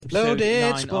episode Loaded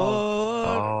 9 Sport.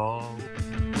 of...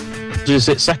 Does he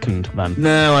sit second, then?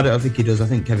 No, I don't think he does. I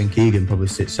think Kevin Keegan probably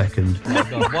sits second. Oh my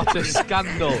God, what a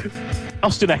scandal.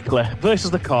 Austin Eckler versus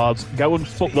the Cards. Go and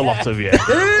fuck the lot of you.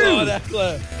 God,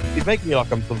 Eckler. He's making me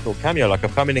like I'm some sort of cameo, like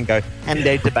I've come in and go, Hand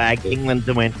out the bag, England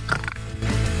to win.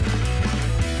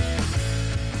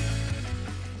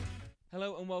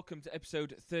 Hello and welcome to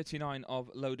episode 39 of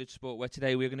Loaded Sport, where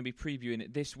today we're going to be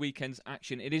previewing this weekend's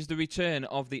action. It is the return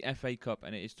of the FA Cup,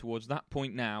 and it is towards that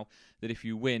point now that if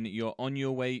you win, you're on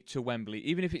your way to Wembley.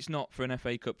 Even if it's not for an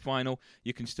FA Cup final,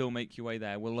 you can still make your way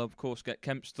there. We'll, of course, get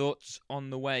Kemp's thoughts on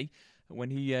the way when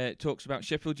he talks about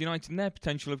Sheffield United and their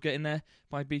potential of getting there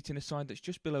by beating a side that's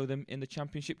just below them in the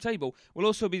Championship table. We'll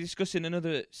also be discussing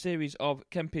another series of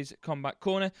Kempy's Comeback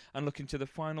Corner and looking to the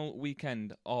final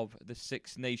weekend of the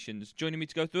Six Nations. Joining me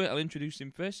to go through it, I'll introduce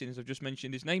him first, since I've just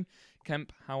mentioned his name.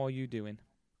 Kemp, how are you doing?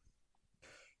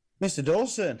 Mr.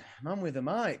 Dawson, man with the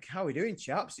mic. How are we doing,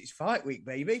 chaps? It's fight week,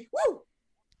 baby. Woo!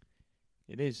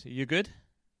 It is. Are you good?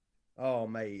 Oh,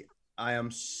 mate. I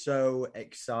am so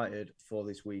excited for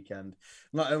this weekend.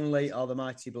 Not only are the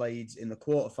Mighty Blades in the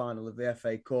quarterfinal of the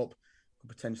FA Cup, could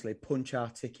potentially punch our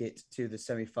ticket to the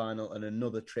semi-final and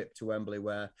another trip to Wembley,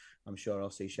 where I'm sure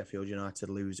I'll see Sheffield United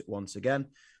lose once again.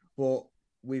 But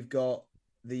we've got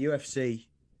the UFC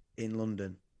in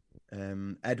London.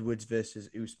 Edwards versus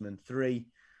Usman 3.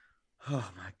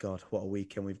 Oh, my God, what a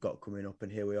weekend we've got coming up.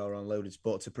 And here we are on Loaded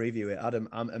Sport to preview it. Adam,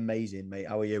 I'm amazing, mate.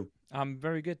 How are you? I'm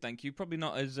very good, thank you. Probably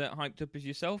not as hyped up as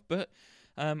yourself, but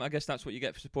I guess that's what you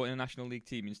get for supporting a National League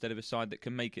team instead of a side that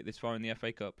can make it this far in the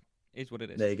FA Cup. Is what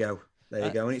it is. There you go. There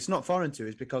you go. And it's not foreign to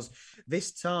us, because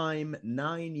this time,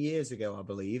 9 years ago, I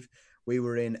believe, we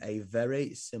were in a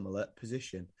very similar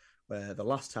position, where the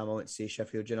last time I went to see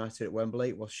Sheffield United at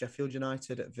Wembley was Sheffield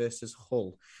United versus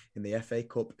Hull in the FA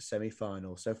Cup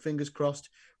semi-final. So fingers crossed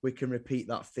we can repeat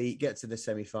that feat, get to the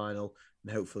semi-final,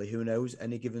 and hopefully, who knows,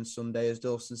 any given Sunday, as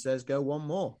Dawson says, go one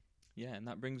more. Yeah, and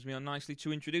that brings me on nicely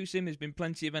to introduce him. There's been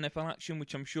plenty of NFL action,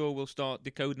 which I'm sure we'll start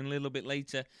decoding a little bit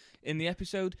later in the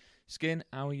episode. Skin,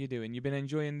 how are you doing? You been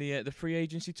enjoying the free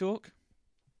agency talk?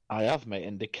 I have, mate,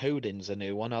 and decoding's a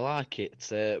new one. I like it.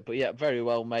 But yeah, very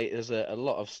well, mate. There's a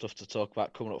lot of stuff to talk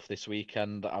about coming up for this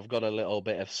weekend. I've got a little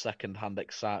bit of second-hand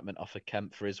excitement off of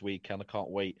Kemp for his weekend. I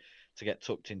can't wait to get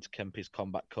tucked into Kempy's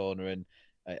Comeback Corner, and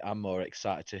I'm more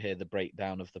excited to hear the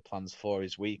breakdown of the plans for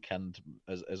his weekend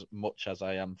as much as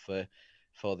I am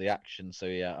for the action. So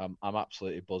yeah, I'm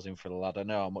absolutely buzzing for the lad. I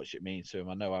know how much it means to him.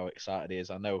 I know how excited he is.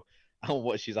 I know how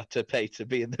much he's had to pay to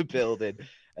be in the building.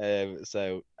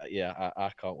 So yeah,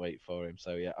 I can't wait for him.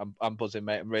 So yeah, I'm buzzing,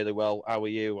 mate. I'm really well. How are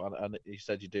you? And you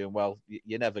said you're doing well.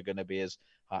 You're never going to be as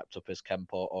hyped up as Kemp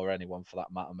or anyone for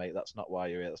that matter, mate. That's not why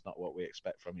you're here. That's not what we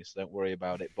expect from you. So don't worry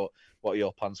about it. But what are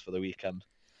your plans for the weekend?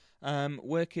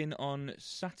 Working on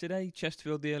Saturday,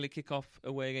 Chesterfield, the early kick-off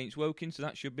away against Woking, so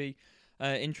that should be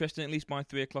interesting, at least by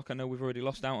 3 o'clock. I know we've already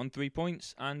lost out on 3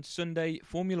 points. And Sunday,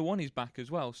 Formula One is back as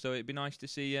well, so it'd be nice to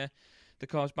see the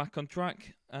cars back on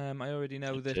track. I already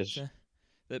know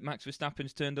that Max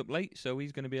Verstappen's turned up late, so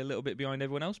he's going to be a little bit behind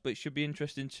everyone else, but it should be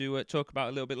interesting to talk about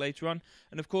a little bit later on.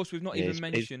 And of course, we've not even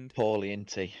mentioned... He's poorly,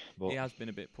 isn't he? But... He has been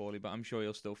a bit poorly, but I'm sure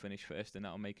he'll still finish first, and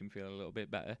that'll make him feel a little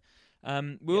bit better.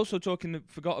 We're also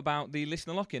forgot about the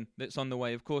listener lock-in that's on the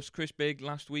way. Of course, Chris Bigg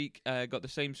last week got the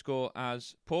same score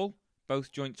as Paul,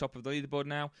 both joint top of the leaderboard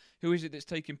now. Who is it that's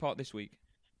taking part this week?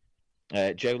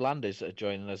 Joe Landers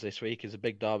joining us this week. He's a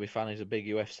big Derby fan. He's a big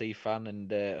UFC fan,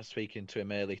 and speaking to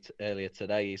him earlier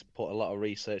today, he's put a lot of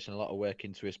research and a lot of work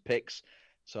into his picks.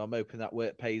 So I'm hoping that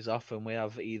work pays off, and we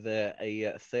have either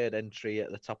a third entry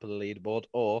at the top of the leaderboard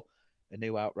or a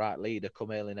new outright leader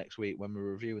come early next week when we're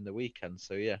reviewing the weekend.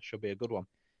 So yeah, should be a good one.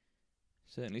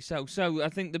 Certainly so. So I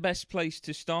think the best place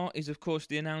to start is, of course,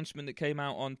 the announcement that came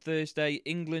out on Thursday,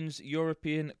 England's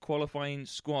European qualifying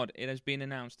squad. It has been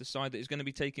announced, the side that is going to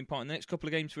be taking part in the next couple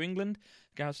of games for England.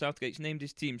 Gareth Southgate's named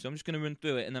his team, so I'm just going to run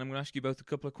through it, and then I'm going to ask you both a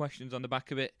couple of questions on the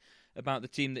back of it about the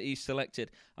team that he's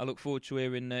selected. I look forward to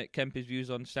hearing Kempy's views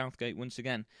on Southgate once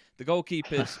again. The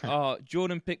goalkeepers are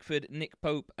Jordan Pickford, Nick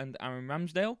Pope and Aaron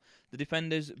Ramsdale. The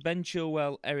defenders, Ben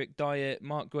Chilwell, Eric Dyer,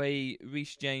 Mark Gray,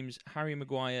 Reece James, Harry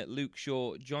Maguire, Luke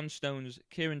Shaw, John Stones,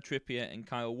 Kieran Trippier and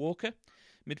Kyle Walker.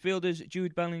 Midfielders,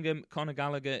 Jude Bellingham, Conor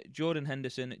Gallagher, Jordan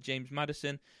Henderson, James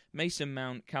Maddison, Mason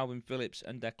Mount, Calvin Phillips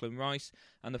and Declan Rice.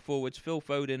 And the forwards, Phil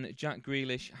Foden, Jack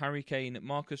Grealish, Harry Kane,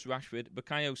 Marcus Rashford,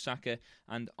 Bukayo Saka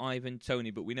and Ivan Toney.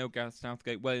 But we know Gareth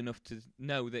Southgate well enough to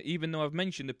know that even though I've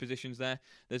mentioned the positions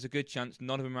there's a good chance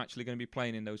none of them are actually going to be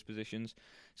playing in those positions.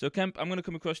 So Kemp, I'm going to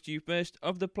come across to you first.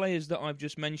 Of the players that I've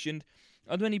just mentioned,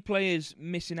 are there any players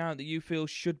missing out that you feel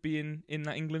should be in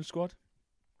that England squad?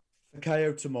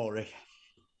 Fikayo Tomori.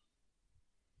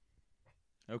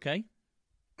 Okay.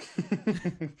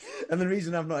 And the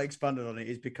reason I've not expanded on it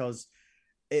is because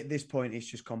at this point it's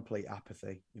just complete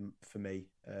apathy for me.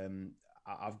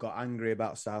 I've got angry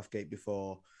about Southgate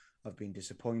before. I've been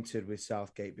disappointed with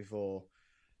Southgate before.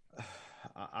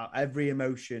 Every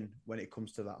emotion when it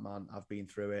comes to that man, I've been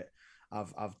through it.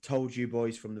 I've told you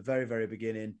boys from the very, very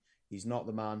beginning, he's not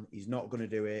the man. He's not going to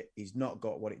do it. He's not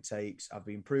got what it takes. I've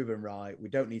been proven right. We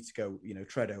don't need to go,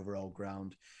 tread over old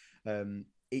ground.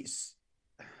 It's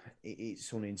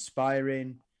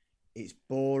uninspiring. It's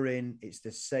boring. It's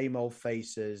the same old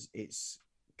faces. It's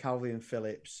Calvin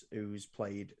Phillips, who's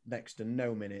played next to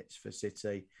no minutes for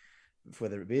City,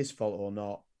 whether it be his fault or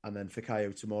not. And then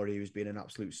Fikayo Tomori, who's been an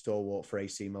absolute stalwart for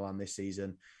AC Milan this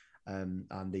season,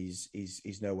 and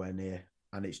he's nowhere near.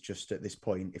 And it's just at this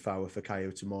point, if I were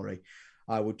Fikayo Tomori,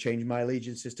 I would change my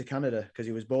allegiances to Canada because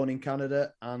he was born in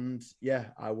Canada, and yeah,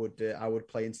 I would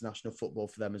play international football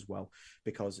for them as well.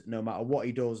 Because no matter what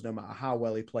he does, no matter how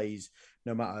well he plays,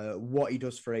 no matter what he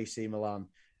does for AC Milan,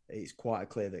 it's quite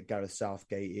clear that Gareth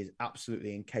Southgate is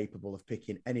absolutely incapable of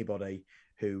picking anybody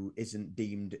who isn't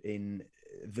deemed in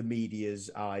the media's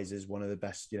eyes as one of the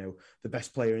best, the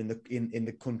best player in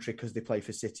the country because they play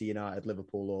for City, United,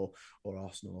 Liverpool, or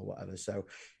Arsenal or whatever. So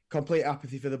complete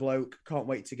apathy for the bloke. Can't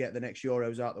wait to get the next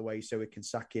Euros out of the way so we can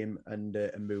sack him and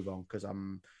move on because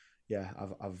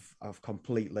I've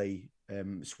completely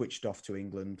switched off to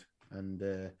England,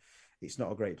 and it's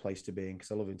not a great place to be in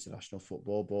because I love international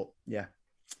football. But yeah,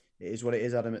 it is what it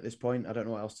is, Adam. At this point, I don't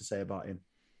know what else to say about him.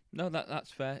 No, that's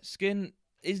fair. Skin.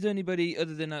 Is there anybody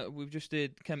other than we've just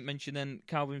heard Kemp mention then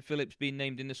Calvin Phillips being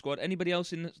named in the squad? Anybody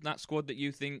else in that squad that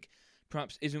you think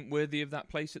perhaps isn't worthy of that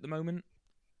place at the moment?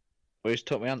 Well, he's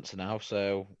took my answer now,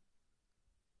 so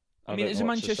I mean, as a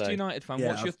Manchester United fan,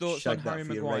 what's your thoughts on Harry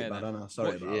Maguire?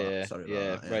 Sorry about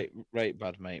that. Rate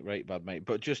bad, mate.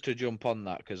 But just to jump on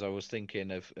that, because I was thinking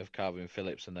of Calvin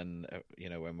Phillips, and then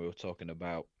when we were talking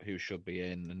about who should be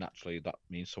in, and naturally that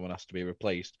means someone has to be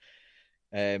replaced.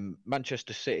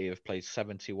 Manchester City have played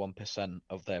 71%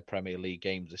 of their Premier League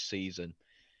games this season.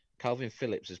 Calvin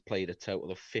Phillips has played a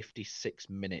total of 56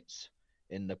 minutes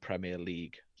in the Premier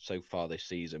League so far this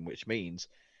season, which means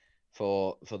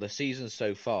for the season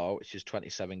so far, which is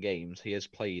 27 games, he has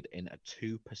played in a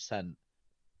 2%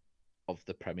 of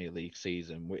the Premier League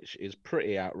season, which is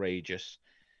pretty outrageous,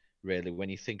 really, when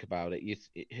you think about it.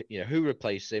 Who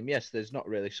replaced him? Yes, there's not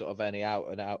really sort of any out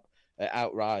and out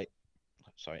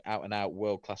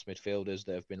world-class midfielders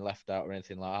that have been left out or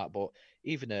anything like that. But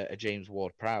even a James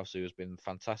Ward-Prowse, who has been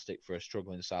fantastic for a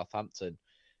struggling Southampton,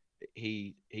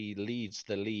 he leads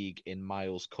the league in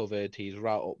miles covered. He's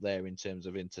right up there in terms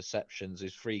of interceptions.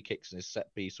 His free kicks and his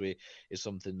set piece is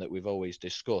something that we've always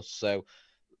discussed. So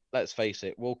let's face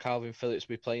it, will Calvin Phillips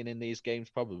be playing in these games?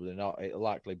 Probably not. It'll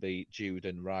likely be Jude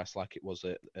and Rice like it was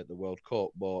at the World Cup.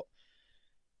 But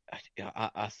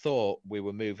I thought we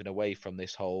were moving away from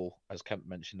this whole, as Kemp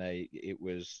mentioned, it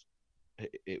was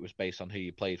based on who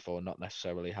you played for, not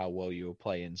necessarily how well you were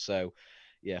playing. So,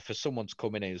 yeah, for someone to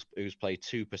come in who's played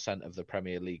 2% of the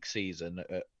Premier League season,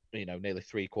 nearly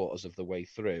 3/4 of the way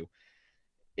through,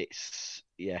 it's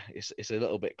a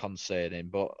little bit concerning.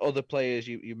 But other players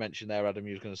you mentioned there, Adam,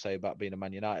 you were going to say about being a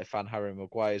Man United fan, Harry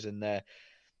Maguire's in there.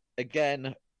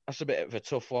 Again, that's a bit of a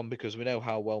tough one because we know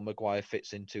how well Maguire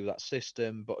fits into that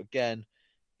system. But again,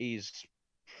 he's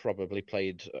probably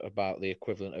played about the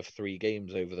equivalent of 3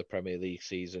 games over the Premier League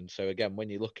season. So again, when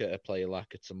you look at a player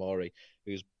like a Tomori,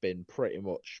 who's been pretty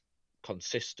much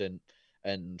consistent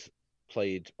and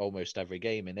played almost every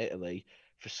game in Italy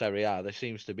for Serie A, there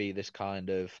seems to be this kind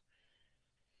of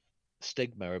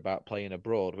stigma about playing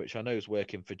abroad, which I know is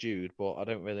working for Jude, but I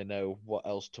don't really know what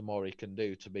else Tomori can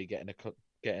do to be getting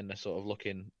a sort of look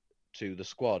in to the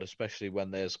squad, especially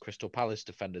when there's Crystal Palace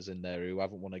defenders in there who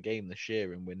haven't won a game this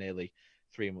year, and we're nearly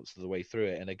 3 months of the way through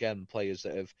it. And again, players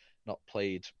that have not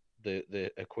played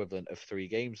the equivalent of 3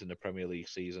 games in the Premier League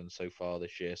season so far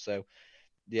this year. So,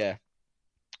 yeah,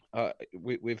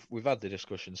 we've had the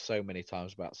discussion so many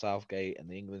times about Southgate and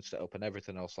the England setup and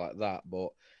everything else like that, but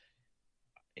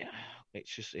yeah,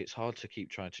 it's hard to keep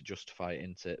trying to justify it,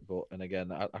 isn't it? But and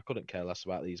again, I couldn't care less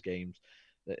about these games.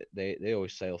 They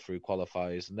always sail through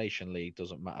qualifiers. The Nation League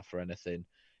doesn't matter for anything.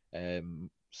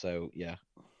 So yeah,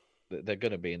 they're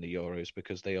going to be in the Euros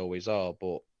because they always are.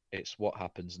 But it's what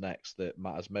happens next that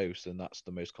matters most, and that's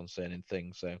the most concerning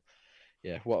thing. So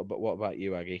yeah, what about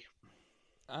you, Aggie?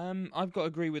 I've got to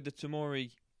agree with the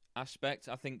Tomori aspect.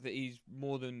 I think that he's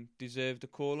more than deserved a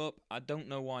call-up. I don't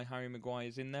know why Harry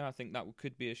Maguire's in there. I think that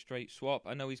could be a straight swap.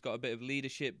 I know he's got a bit of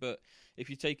leadership, but if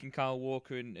you're taking Kyle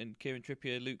Walker and Kieran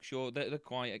Trippier, Luke Shaw, they're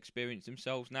quite experienced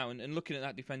themselves now. And looking at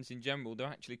that defence in general, they're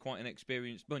actually quite an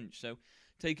experienced bunch. So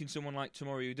taking someone like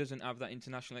Tomori who doesn't have that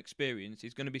international experience,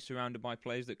 he's going to be surrounded by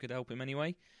players that could help him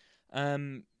anyway.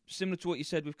 Similar to what you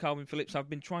said with Calvin Phillips, I've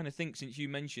been trying to think since you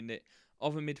mentioned it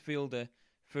of a midfielder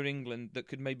for England that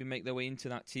could maybe make their way into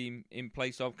that team in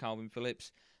place of Calvin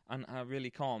Phillips, and I really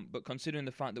can't. But considering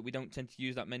the fact that we don't tend to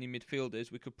use that many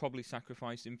midfielders, we could probably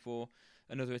sacrifice him for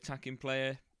another attacking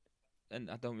player, and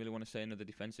I don't really want to say another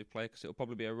defensive player because it'll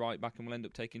probably be a right back and we'll end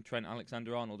up taking Trent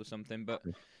Alexander-Arnold or something. But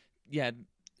yeah.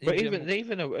 But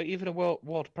even a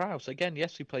Ward-Prowse, again,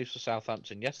 yes, he plays for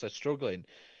Southampton, yes, they're struggling,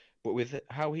 but with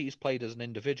how he's played as an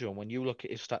individual, when you look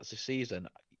at his stats this season,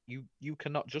 you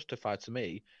cannot justify to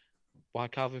me why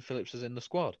Calvin Phillips is in the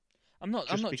squad. I'm not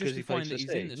justifying that he's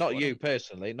in the squad. Not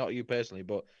you personally,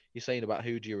 but you're saying about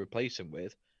who do you replace him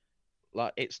with.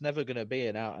 Like, it's never going to be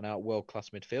an out-and-out world-class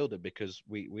midfielder because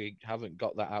we haven't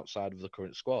got that outside of the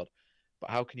current squad. But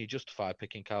how can you justify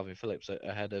picking Calvin Phillips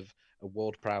ahead of a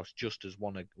Ward-Prowse just as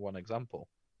one example?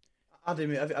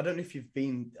 Adam, I don't know if you've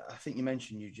been. I think you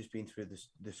mentioned you've just been through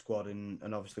the squad, and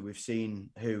obviously we've seen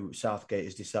who Southgate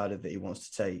has decided that he wants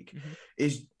to take. Mm-hmm.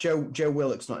 Is Joe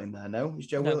Willock's not in there? No, is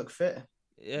Joe Willock fit?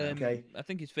 Okay, I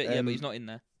think he's fit. Yeah, but he's not in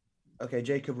there. Okay,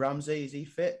 Jacob Ramsey, is he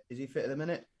fit? Is he fit at the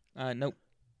minute? Nope.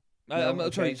 No,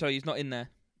 okay. Sorry, he's not in there.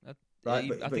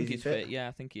 Right, I think he's fit. Yeah,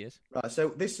 I think he is. Right, so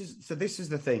this is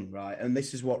the thing, right? And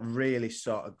this is what really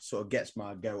sort of gets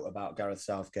my goat about Gareth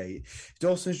Southgate.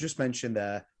 Dawson's just mentioned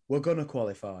there, we're going to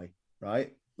qualify,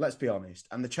 right? Let's be honest.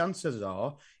 And the chances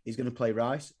are he's going to play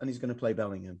Rice and he's going to play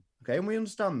Bellingham. Okay, and we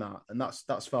understand that, and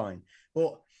that's fine.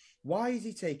 But why is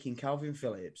he taking Calvin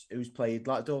Phillips, who's played,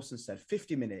 like Dawson said,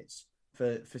 50 minutes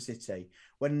for City?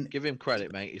 When give him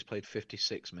credit, mate. He's played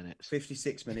 56 minutes.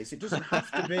 56 minutes. It doesn't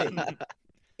have to be.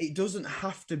 It doesn't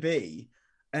have to be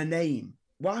a name.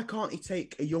 Why can't he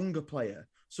take a younger player?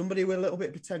 Somebody with a little bit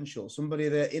of potential, somebody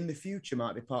that in the future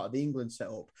might be part of the England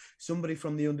setup, somebody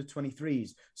from the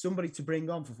under-23s, somebody to bring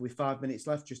on with 5 minutes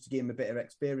left just to give him a bit of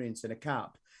experience and a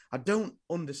cap. I don't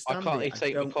understand. Why can't he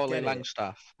take Macaulay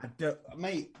Langstaff?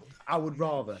 Mate, I would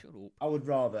rather.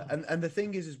 And the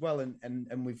thing is as well,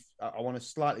 and I want to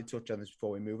slightly touch on this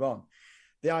before we move on.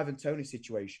 The Ivan Toney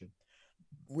situation.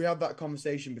 We had that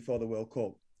conversation before the World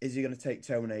Cup. Is he going to take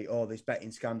Toney? Or this betting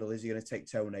scandal, is he going to take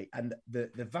Toney? And the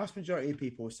vast majority of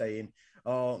people were saying,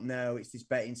 oh, no, it's this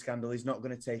betting scandal. He's not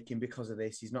going to take him because of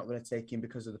this. He's not going to take him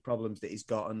because of the problems that he's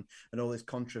got and all this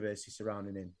controversy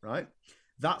surrounding him, right?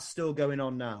 That's still going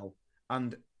on now.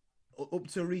 And up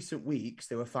to recent weeks,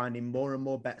 they were finding more and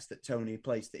more bets that Toney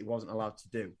placed that he wasn't allowed to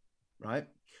do, right?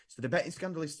 So the betting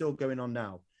scandal is still going on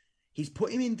now. He's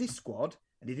put him in this squad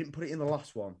and he didn't put it in the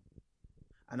last one.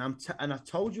 And I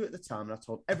told you at the time, and I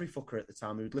told every fucker at the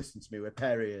time who'd listened to me with a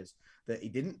pair of ears, that he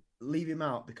didn't leave him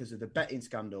out because of the betting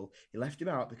scandal. He left him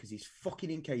out because he's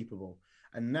fucking incapable.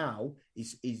 And now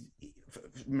he's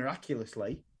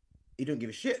miraculously, he don't give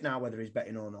a shit now whether he's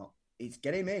betting or not. It's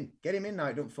get him in now.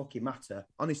 It don't fucking matter.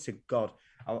 Honest to God,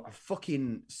 I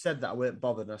fucking said that I weren't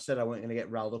bothered, and I said I weren't going to get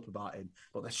riled up about him.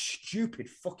 But the stupid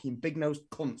fucking big nosed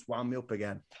cunts wound me up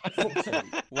again.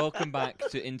 Welcome back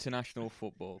to international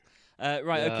football.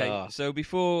 Okay. So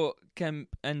before Kemp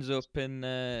ends up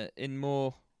in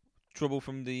more trouble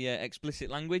from the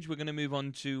explicit language, we're going to move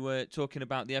on to talking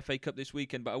about the FA Cup this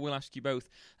weekend. But I will ask you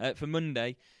both for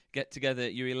Monday, get together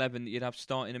your 11 that you'd have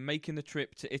starting and making the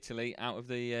trip to Italy out of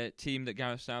the team that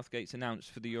Gareth Southgate's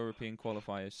announced for the European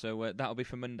qualifiers. So that'll be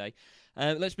for Monday.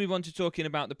 Let's move on to talking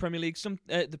about the Premier League,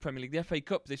 the FA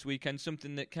Cup this weekend,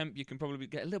 something that, Kemp, you can probably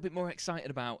get a little bit more excited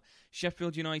about.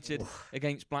 Sheffield United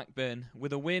against Blackburn.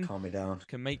 With a win, calm me down,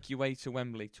 can make your way to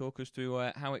Wembley. Talk us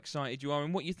through how excited you are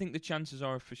and what you think the chances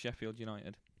are for Sheffield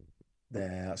United.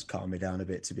 Yeah, that's calmed me down a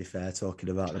bit, to be fair, talking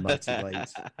about the mighty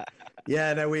Blades.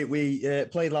 Yeah, no, we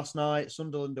played last night,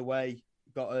 Sunderland away,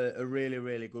 got a really,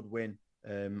 really good win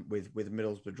with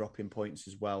Middlesbrough dropping points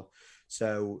as well.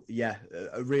 So, yeah,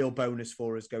 a real bonus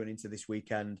for us going into this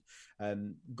weekend.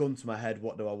 Gun to my head,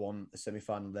 what do I want? A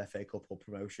semi-final of the FA Cup or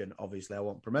promotion? Obviously, I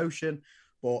want promotion,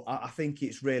 but I think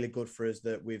it's really good for us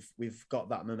that we've got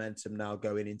that momentum now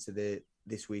going into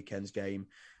this weekend's game.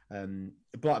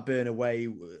 Blackburn away,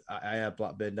 I had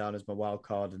Blackburn down as my wild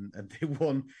card and they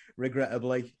won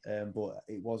regrettably, but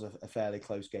it was a fairly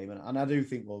close game and I do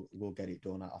think we'll get it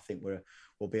done. I think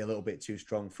we'll be a little bit too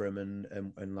strong for them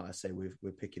and like I say,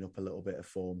 we're picking up a little bit of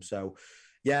form. So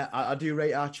Yeah, I do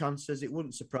rate our chances. It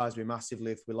wouldn't surprise me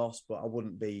massively if we lost, but I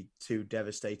wouldn't be too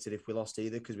devastated if we lost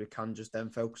either, because we can just then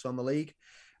focus on the league.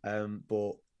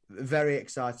 But very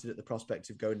excited at the prospect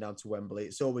of going down to Wembley.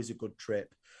 It's always a good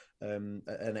trip, and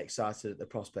excited at the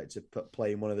prospect of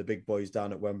playing one of the big boys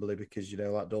down at Wembley, because,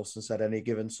 like Dawson said, any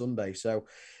given Sunday. So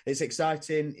it's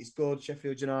exciting. It's good.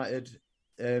 Sheffield United.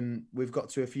 We've got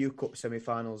to a few cup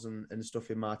semi-finals and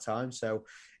stuff in my time, so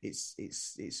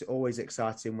it's always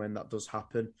exciting when that does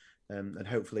happen. And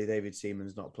hopefully David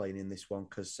Seaman's not playing in this one,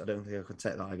 because I don't think I could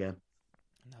take that again.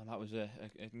 No, that was an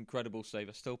incredible save.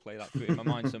 I still play that through in my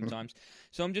mind sometimes.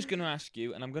 So I'm just going to ask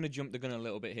you, and I'm going to jump the gun a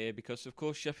little bit here, because, of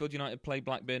course, Sheffield United play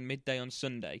Blackburn midday on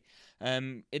Sunday.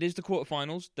 It is the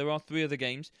quarterfinals. There are 3 other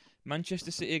games. Manchester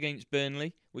City against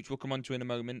Burnley, which we'll come on to in a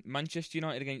moment. Manchester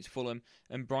United against Fulham,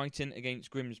 and Brighton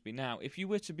against Grimsby. Now, if you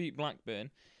were to beat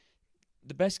Blackburn,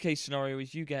 the best case scenario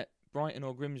is you get Brighton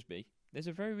or Grimsby. There's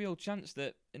a very real chance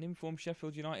that an informed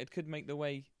Sheffield United could make their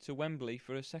way to Wembley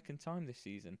for a second time this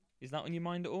season. Is that on your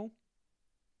mind at all?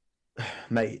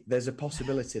 Mate, there's a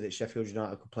possibility that Sheffield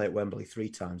United could play at Wembley 3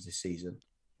 times this season.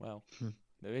 Well,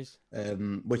 there is.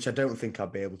 Which I don't think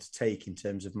I'd be able to take in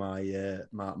terms of my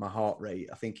my heart rate.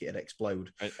 I think it'd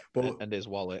explode. And his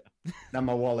wallet. And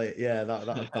my wallet, yeah,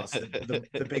 that's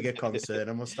the bigger concern,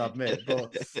 I must admit.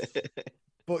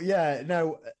 But yeah,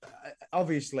 no,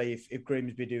 obviously, if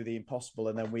Grimsby do the impossible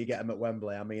and then we get them at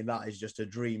Wembley, I mean, that is just a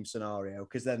dream scenario,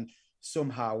 because then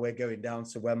somehow we're going down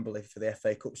to Wembley for the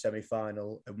FA Cup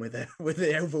semi-final, and with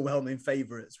the overwhelming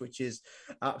favourites, which is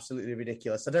absolutely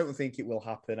ridiculous. I don't think it will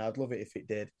happen. I'd love it if it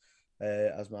did,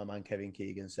 as my man Kevin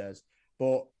Keegan says.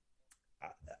 But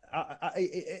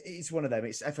it's one of them.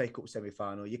 It's FA Cup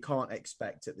semi-final. You can't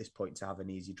expect at this point to have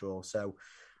an easy draw. So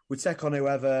we take on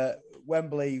whoever.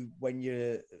 Wembley, when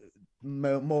you're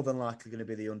more than likely going to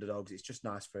be the underdogs, it's just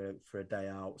nice for a day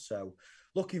out. So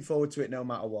looking forward to it no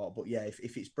matter what. But yeah,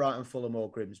 if it's Brighton, Fulham or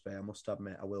Grimsby, I must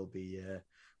admit I will be,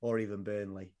 or even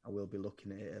Burnley, I will be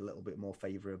looking at it a little bit more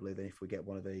favourably than if we get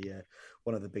one of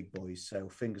the big boys. So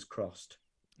fingers crossed.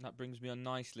 That brings me on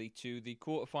nicely to the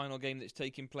quarter-final game that's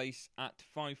taking place at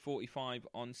 5:45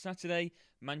 on Saturday.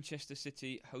 Manchester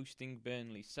City hosting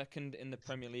Burnley, second in the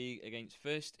Premier League against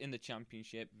first in the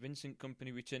Championship. Vincent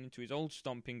Kompany returning to his old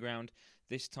stomping ground,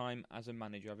 this time as a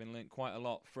manager, having learnt quite a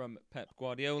lot from Pep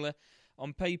Guardiola.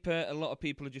 On paper, a lot of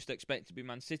people are just expected to be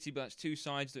Man City, but that's 2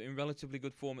 sides that are in relatively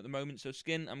good form at the moment. So,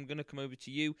 Skin, I'm going to come over to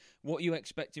you. What are you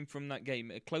expecting from that game?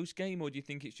 A close game, or do you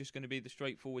think it's just going to be the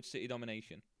straightforward City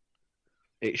domination?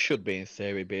 It should be, in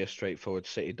theory, be a straightforward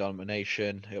City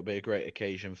domination. It'll be a great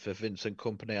occasion for Vincent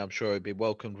Kompany. I'm sure he'll be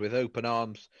welcomed with open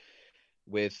arms,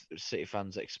 with City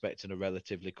fans expecting a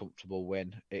relatively comfortable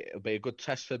win. It'll be a good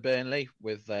test for Burnley,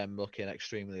 with them looking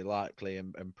extremely likely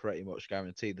and pretty much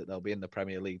guaranteed that they'll be in the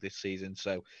Premier League this season.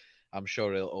 So I'm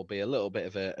sure it'll be a little bit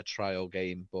of a trial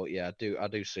game. But yeah, I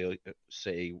do see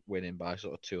City winning by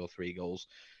sort of 2 or 3 goals,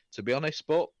 to be honest.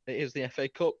 But it is the FA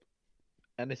Cup.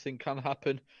 Anything can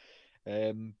happen.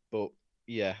 But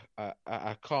yeah,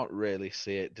 I can't really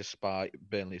see it, despite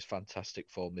Burnley's fantastic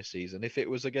form this season. If it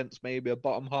was against maybe a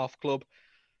bottom half club,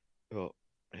 but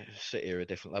City are a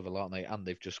different level, aren't they? And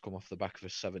they've just come off the back of a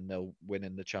 7-0 win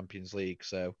in the Champions League.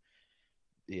 So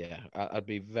yeah, I'd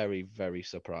be very, very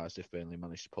surprised if Burnley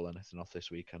managed to pull anything off this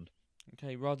weekend.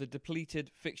 Okay, rather depleted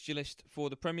fixture list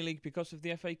for the Premier League because of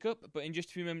the FA Cup, but in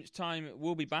just a few minutes' time,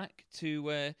 we'll be back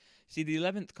to see the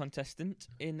 11th contestant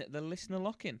in the listener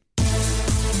lock-in.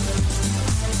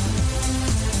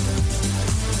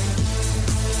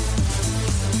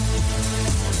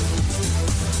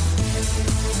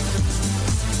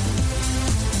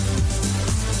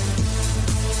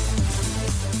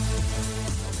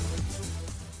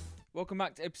 Welcome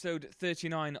back to episode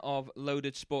 39 of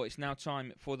Loaded Sport. It's now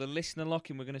time for the listener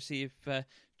lock-in. We're going to see if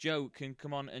Joe can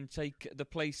come on and take the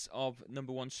place of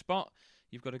number 1 spot.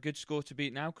 You've got a good score to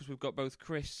beat now, because we've got both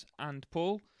Chris and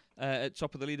Paul at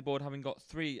top of the leaderboard, having got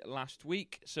 3 last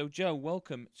week. So, Joe,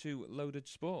 welcome to Loaded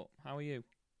Sport. How are you?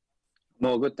 I'm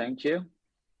all good, thank you.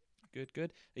 Good,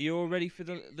 good. Are you all ready for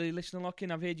the listener lock-in?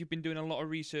 I've heard you've been doing a lot of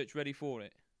research ready for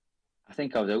it. I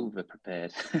think I was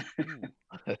over-prepared.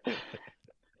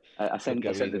 I sent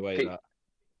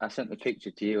the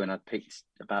picture to you, and I picked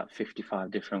about 55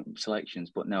 different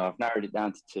selections, but no, I've narrowed it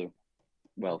down to 2.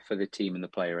 Well, for the team and the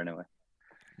player, anyway.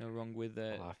 No wrong with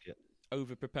I like it.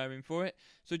 over-preparing for it.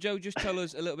 So, Joe, just tell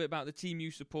us a little bit about the team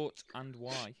you support and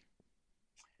why.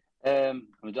 I'm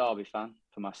a Derby fan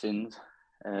for my sins,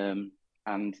 and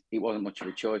it wasn't much of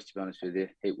a choice, to be honest with you.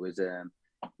 It was,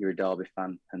 you're a Derby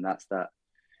fan, and that's that.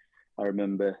 I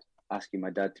remember asking my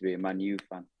dad to be a Man U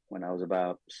fan when I was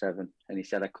about 7, and he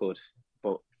said I could,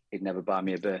 but he'd never buy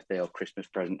me a birthday or Christmas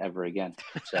present ever again.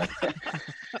 So,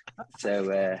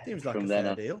 Seems like from a then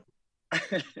fair on, deal.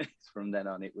 from then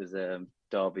on, it was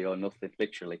Derby or nothing.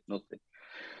 Literally nothing.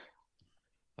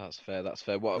 That's fair. That's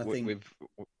fair. What I think-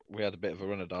 we had a bit of a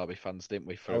run of Derby fans, didn't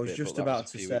we? For I a was bit, just but that was about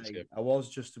a to few say. weeks ago. I was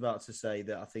just about to say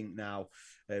that I think now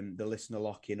the listener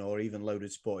lock-in or even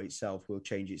Loaded Sport itself will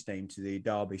change its name to the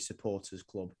Derby Supporters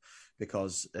Club,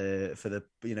 because for the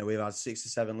we've had 6 or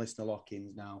 7 listener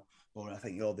lock-ins now, or I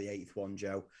think you're the 8th one,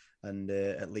 Joe, and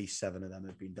at least 7 of them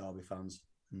have been Derby fans,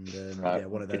 and Right,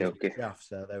 one of them okay. is Gaff.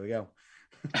 So there we go.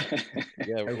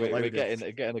 Yeah, we're Overloaded.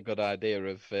 getting a good idea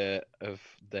of their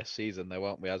season, though,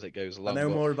 aren't we? As it goes I along. know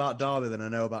more about Derby than I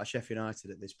know about Sheffield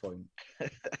United at this point.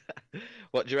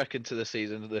 What do you reckon to the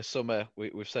season? The summer,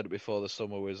 we've said it before, the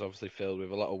summer was obviously filled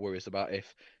with a lot of worries about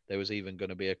if there was even going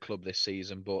to be a club this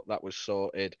season, but that was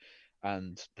sorted,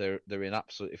 and they're in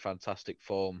absolutely fantastic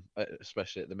form,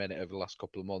 especially at the minute over the last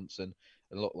couple of months, and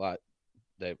look like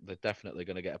they're definitely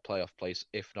going to get a playoff place,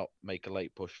 if not make a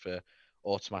late push for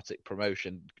automatic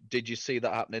promotion. Did you see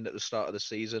that happening at the start of the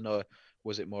season, or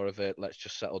was it more of a let's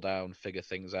just settle down, figure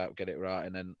things out, get it right,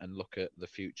 and then look at the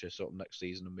future sort of next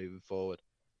season and moving forward?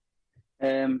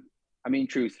 I mean,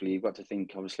 truthfully, you've got to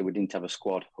think. Obviously, we didn't have a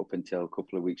squad up until a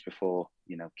couple of weeks before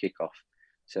kick-off.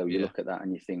 So you look at that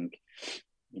and you think,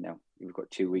 you've got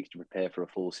 2 weeks to prepare for a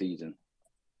full season.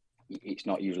 It's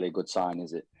not usually a good sign,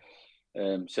 is it?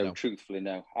 No. Truthfully,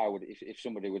 no. I would, if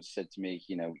somebody would have said to me,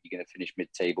 you're going to finish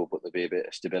mid-table, but there'll be a bit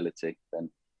of stability, then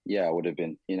yeah, I would have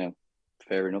been,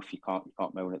 fair enough. You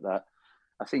can't moan at that.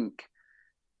 I think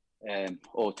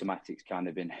automatic's kind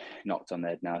of been knocked on the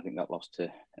head now. I think that loss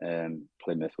to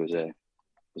Plymouth was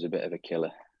a bit of a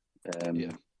killer.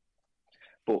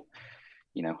 But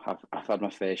I've had my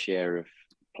fair share of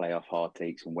playoff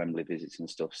heartaches and Wembley visits and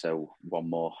stuff. So one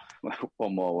more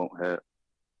won't hurt.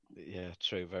 Yeah,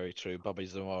 true, very true. Bobby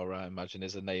Zamora, I imagine,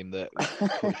 is a name that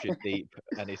puts you deep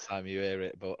anytime you hear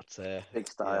it. But big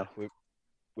style. Yeah,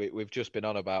 we've just been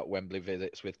on about Wembley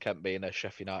visits with Kemp being a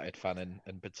Sheffield United fan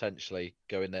and potentially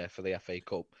going there for the FA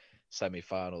Cup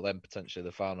semi-final, then potentially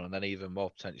the final, and then even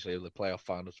more potentially the playoff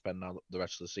final, depending on how the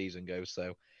rest of the season goes.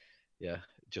 So, yeah,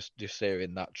 just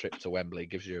hearing that trip to Wembley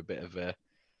gives you a bit of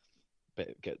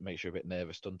makes you a bit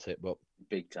nervous, doesn't it? But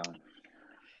big time.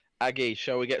 Aggie,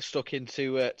 shall we get stuck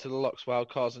into to the locks, wild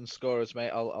cards, and scorers,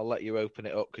 mate? I'll let you open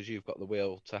it up because you've got the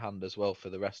wheel to hand as well for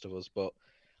the rest of us. But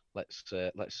let's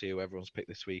see who everyone's picked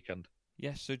this weekend.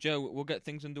 Yes, so Joe, we'll get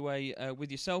things underway with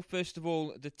yourself. First of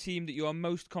all, the team that you are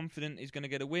most confident is going to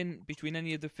get a win between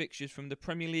any of the fixtures from the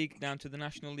Premier League down to the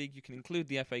National League. You can include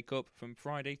the FA Cup from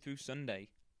Friday through Sunday.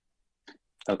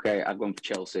 Okay, I've gone for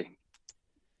Chelsea.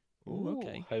 Ooh,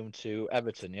 okay. Home to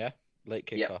Everton, yeah? Late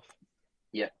kickoff.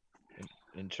 Yeah.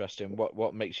 Interesting.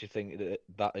 What makes you think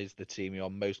that is the team you're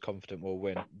most confident will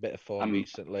win? Bit of form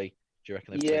recently. Do you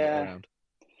reckon they've turned it around?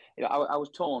 I was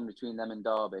torn between them and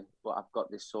Derby, but I've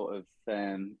got this sort of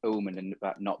omen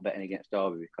about not betting against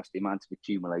Derby because the amount of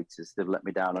accumulators they've let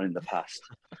me down on in the past.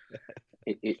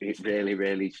 it really,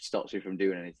 really stops me from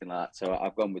doing anything like that. So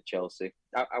I've gone with Chelsea.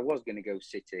 I was going to go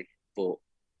City, but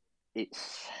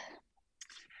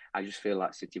I just feel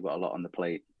like City got a lot on the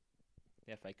plate.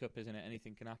 The FA Cup, isn't it?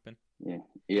 Anything can happen.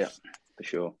 Yeah, for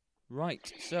sure.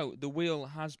 Right, so the wheel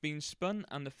has been spun,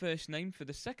 and the first name for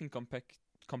the second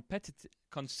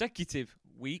consecutive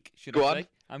week, should I say,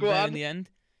 and there in the end,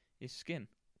 is Skin.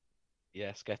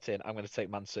 Yes, get in. I'm going to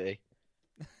take Man City.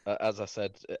 As I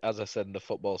said in the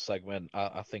football segment,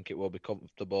 I think it will be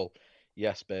comfortable.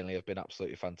 Yes, Burnley have been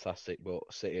absolutely fantastic, but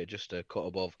City are just a cut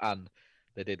above, and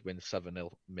they did win 7-0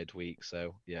 midweek.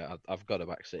 So, yeah, I've got to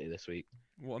back City this week.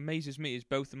 What amazes me is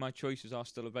both of my choices are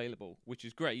still available, which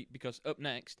is great because up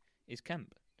next is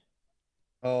Kemp.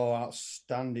 Oh,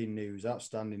 outstanding news.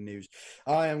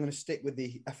 I am going to stick with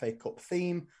the FA Cup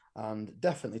theme and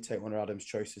definitely take one of Adam's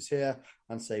choices here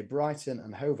and say Brighton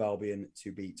and Hove Albion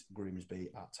to beat Grimsby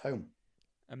at home.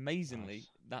 Amazingly,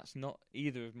 that's not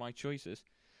either of my choices.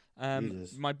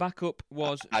 My backup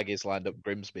was... Aggie's lined up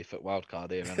Grimsby for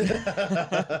wildcard here.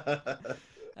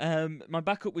 My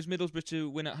backup was Middlesbrough to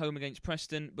win at home against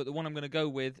Preston, but the one I'm going to go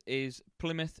with is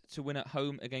Plymouth to win at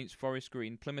home against Forest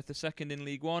Green. Plymouth are second in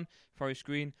League One, Forest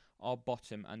Green are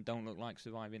bottom and don't look like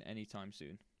surviving anytime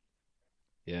soon.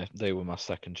 Yeah, they were my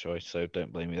second choice, so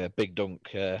don't blame me there. Big Dunk,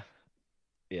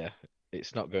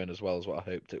 it's not going as well as what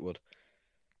I hoped it would.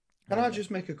 Can I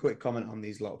just make a quick comment on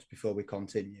these locks before we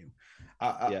continue?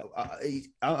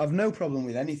 I've no problem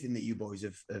with anything that you boys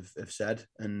have said.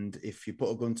 And if you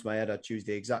put a gun to my head, I'd choose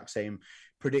the exact same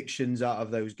predictions out of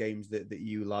those games that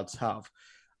you lads have.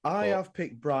 I have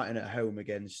picked Brighton at home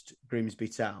against Grimsby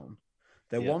Town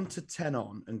They're 1-10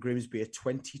 on, and Grimsby are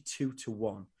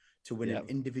 22-1 to win an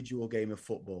individual game of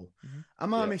football.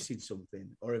 Am I missing something,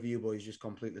 or have you boys just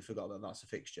completely forgot that that's a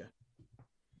fixture?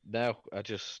 No, I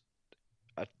just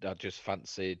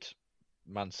fancied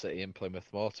Man City and Plymouth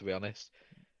more, to be honest.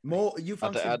 More you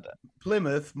fancy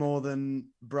Plymouth more than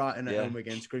Brighton at home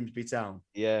against Grimsby Town?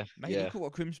 Yeah, mate. Look at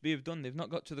what Grimsby have done. They've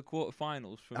not got to the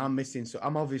quarterfinals.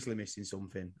 I'm obviously missing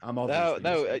something.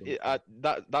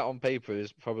 That on paper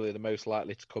is probably the most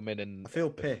likely to come in. And I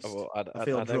feel pissed. I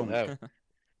feel I drunk. don't know.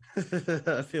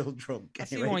 I feel drunk. I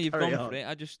see why you've gone for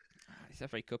it. It's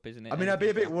FA Cup, isn't it? I mean, I'd be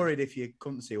a bit worried if you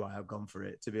couldn't see why I've gone for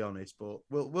it, to be honest. But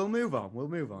we'll move on. We'll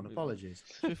move on. Apologies.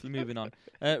 Swiftly moving on.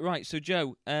 Right, so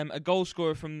Joe, a goal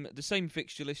scorer from the same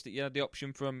fixture list that you had the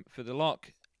option from for the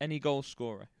lock. Any goal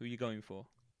scorer? Who are you going for?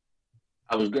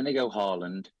 I was going to go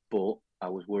Haaland, but I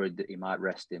was worried that he might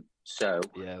rest him. So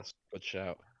yeah, that's a good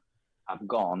shout. I've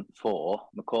gone for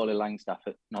Macaulay Langstaff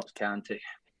at Notts County.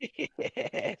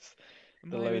 Yes,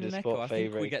 the Loaded Sport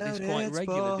favourite. We get this quite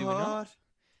regular, do we not?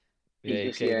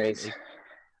 Yeah,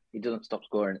 he doesn't stop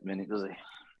scoring at the minute, does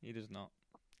he? He does not.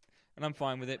 And I'm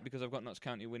fine with it because I've got Notts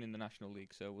County winning the National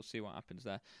League, so we'll see what happens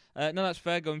there. No, that's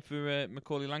fair, going for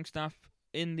Macaulay Langstaff.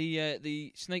 In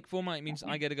the snake format, it means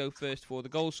I get to go first for the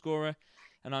goal scorer,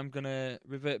 and I'm going to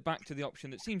revert back to the option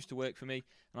that seems to work for me,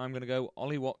 and I'm going to go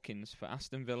Ollie Watkins for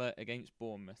Aston Villa against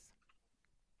Bournemouth.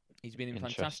 He's been in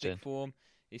fantastic form.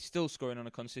 He's still scoring on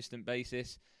a consistent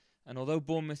basis. And although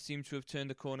Bournemouth seem to have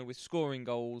turned the corner with scoring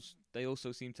goals, they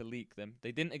also seem to leak them.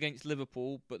 They didn't against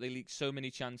Liverpool, but they leaked so many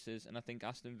chances, and I think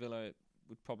Aston Villa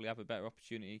would probably have a better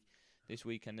opportunity this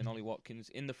weekend than Ollie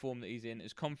Watkins. In the form that he's in,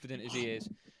 as confident as he is,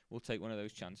 will take one of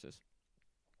those chances.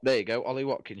 There you go. Ollie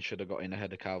Watkins should have got in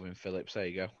ahead of Calvin Phillips. There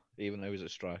you go. Even though he's a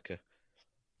striker.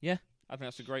 Yeah, I think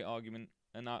that's a great argument,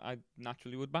 and I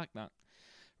naturally would back that.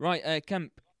 Right,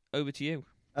 Kemp, over to you.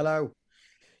 Hello.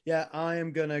 Yeah, I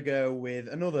am going to go with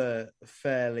another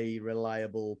fairly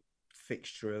reliable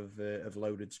fixture of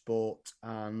Loaded Sport.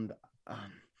 And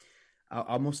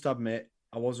I must admit,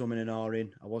 I was umming and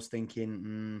ahhing. I was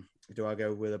thinking, do I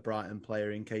go with a Brighton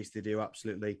player in case they do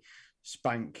absolutely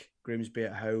spank Grimsby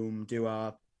at home? Do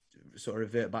I sort of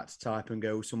revert back to type and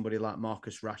go somebody like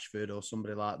Marcus Rashford or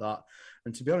somebody like that?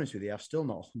 And to be honest with you, I've still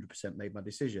not 100% made my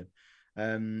decision. But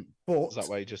is that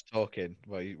why you're just talking?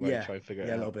 Why you try and figure it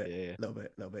out? A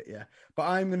little bit, yeah. But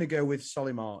I'm going to go with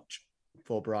Solly March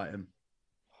for Brighton.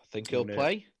 I think he'll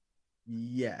play.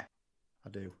 Yeah, I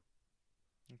do.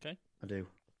 Okay. I do.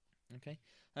 Okay.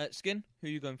 Skin, who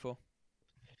are you going for?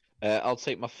 I'll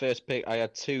take my first pick. I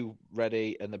had two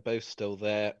ready, and they're both still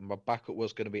there. My backup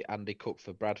was going to be Andy Cook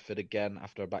for Bradford again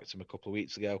after I backed him a couple of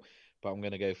weeks ago, but I'm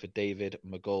going to go for David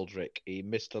McGoldrick. He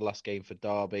missed the last game for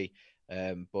Derby.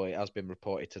 But it has been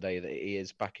reported today that he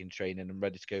is back in training and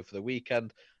ready to go for the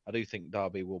weekend. I do think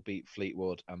Derby will beat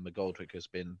Fleetwood, and McGoldrick has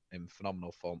been in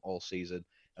phenomenal form all season,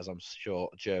 as I'm sure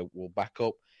Joe will back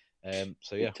up.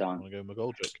 So yeah, I'm going to go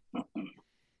McGoldrick.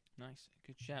 Nice,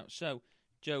 good shout. So,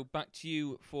 Joe, back to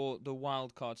you for the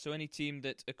wild card. So any team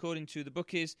that, according to the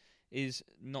bookies, is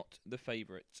not the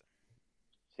favourite.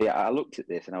 Yeah, I looked at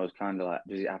this and I was kind of like,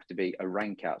 does it have to be a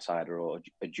rank outsider or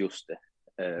adjuster?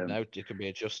 No, it can be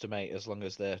a Juster, mate, as long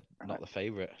as they're not the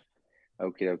favourite.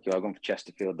 Okay. I'll go for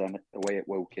Chesterfield then, away at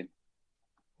Woking.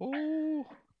 Oh,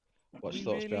 what's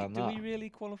your thoughts behind that? Do we really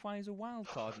qualify as a wild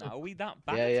card now? Are we that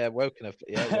bad? Yeah, Woking are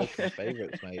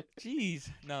favourites, mate. Jeez,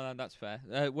 no, that's fair.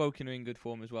 Woking are in good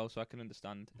form as well, so I can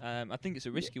understand. I think it's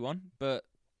a risky one, but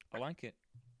I like it.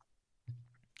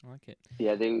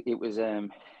 Yeah, it was.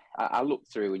 I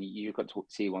looked through, and you got to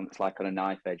see one that's like on a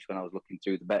knife edge when I was looking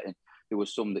through the betting. There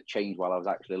was some that changed while I was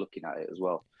actually looking at it as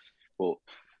well. But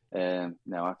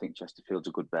no, I think Chesterfield's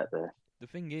a good bet there. The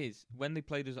thing is, when they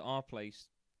played us at our place,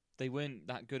 they weren't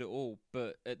that good at all.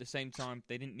 But at the same time,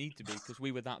 they didn't need to be because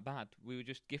we were that bad. We were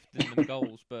just gifting them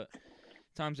goals. But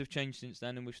times have changed since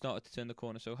then, and we've started to turn the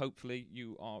corner. So hopefully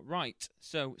you are right.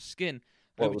 So, Skin.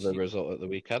 What was the result at the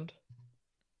weekend?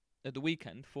 At the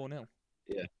weekend, 4-0.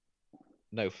 Yeah.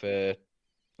 No, for...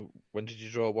 When did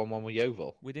you draw 1-1 with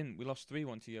Yeovil? We didn't. We lost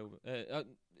 3-1 to Yeovil.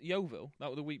 Yeovil? That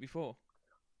was the week before.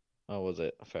 Oh, was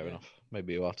it? Fair enough.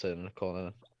 Maybe you are turning a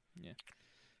corner then.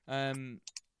 Yeah.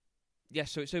 Yeah,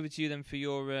 so it's over to you then for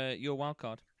your wild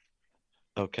card.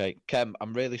 Okay. Kem,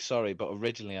 I'm really sorry, but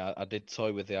originally I did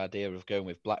toy with the idea of going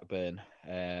with Blackburn.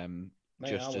 Mate,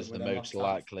 just as the most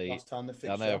likely. Last time the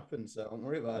fixture happened, so don't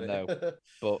worry about it.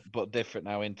 but different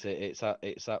now. Into it's at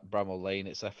Bramall Lane.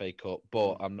 It's FA Cup,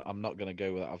 but I'm not going to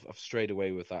go with that. I've strayed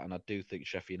away with that, and I do think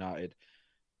Sheffield United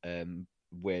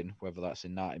win, whether that's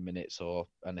in 90 minutes or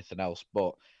anything else.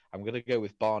 But I'm going to go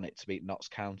with Barnet to beat Notts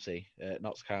County.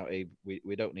 Notts County,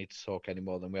 we don't need to talk any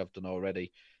more than we have done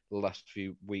already the last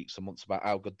few weeks and months about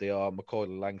how good they are.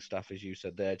 Macaulay Langstaff, as you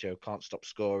said there, Joe, can't stop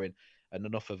scoring, and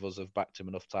enough of us have backed him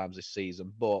enough times this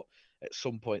season. But at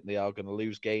some point, they are going to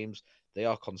lose games. They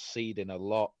are conceding a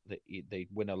lot. They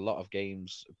win a lot of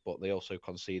games, but they also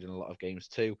concede in a lot of games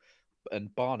too.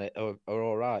 And Barnet are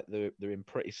all right. They're in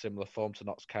pretty similar form to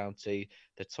Notts County.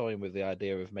 They're toying with the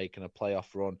idea of making a playoff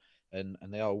run, and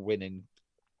they are winning,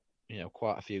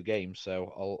 quite a few games.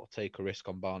 So I'll take a risk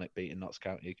on Barnet beating Notts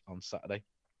County on Saturday.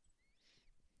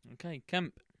 Okay,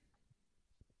 Kemp.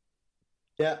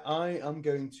 Yeah, I am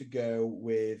going to go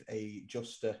with a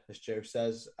Juster, as Joe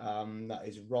says. That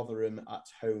is Rotherham at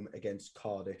home against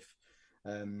Cardiff.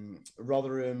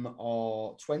 Rotherham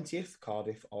are 20th,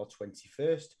 Cardiff are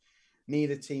 21st.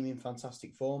 Neither team in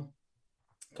fantastic form.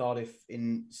 Cardiff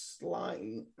in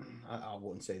slightly, I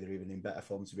wouldn't say they're even in better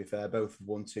form, to be fair. Both have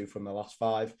won 2 from the last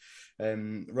 5.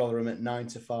 Rotherham at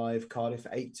 9-5, Cardiff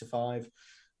 8-5.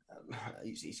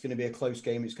 It's going to be a close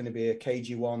game. It's going to be a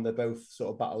cagey one. They're both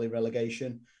sort of battling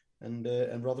relegation, and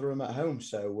Rotherham at home.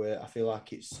 So I feel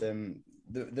like it's the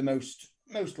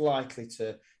most likely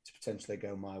to potentially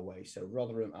go my way. So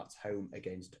Rotherham at home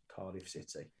against Cardiff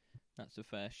City. That's a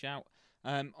fair shout.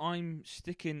 I'm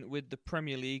sticking with the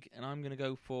Premier League, and I'm going to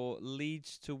go for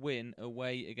Leeds to win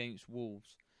away against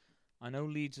Wolves. I know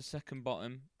Leeds are second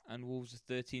bottom, and Wolves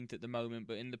are 13th at the moment,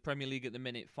 but in the Premier League at the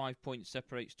minute, 5 points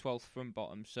separates 12th from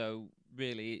bottom, so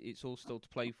really it's all still to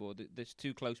play for. There's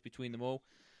too close between them all,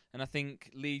 and I think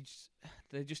Leeds,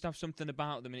 they just have something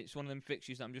about them, and it's one of them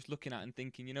fixtures that I'm just looking at and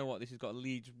thinking, you know what, this has got a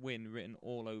Leeds win written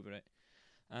all over it.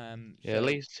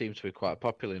 Leeds seem to be quite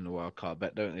popular in the wildcard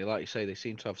bet, don't they? Like you say, they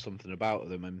seem to have something about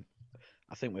them, and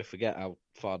I think we forget how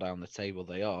far down the table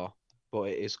they are, but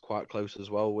it is quite close as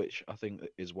well, which I think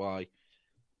is why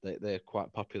they're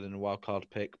quite popular in the wildcard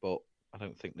pick. But I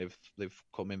don't think they've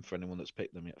come in for anyone that's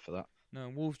picked them yet for that. No,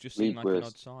 Wolves just seem like an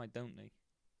odd side, don't they?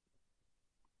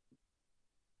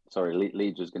 Sorry,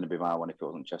 Leeds was going to be my one if it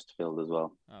wasn't Chesterfield as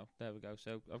well. Oh, there we go.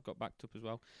 So I've got backed up as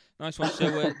well. Nice one.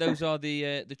 So those are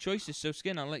the choices. So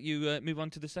Skin, I'll let you move on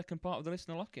to the second part of the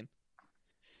listener lock-in.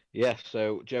 Yeah,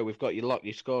 so Joe, we've got your lock,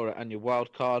 your scorer, and your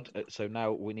wild card. So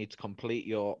now we need to complete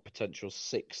your potential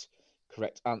 6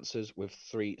 correct answers with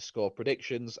 3 score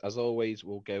predictions. As always,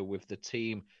 we'll go with the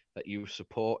team that you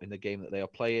support in the game that they are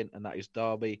playing, and that is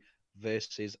Derby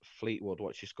versus Fleetwood.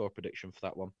 What's your score prediction for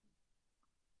that one?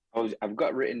 I've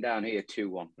got written down here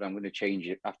 2-1, but I'm going to change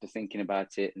it after thinking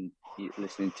about it and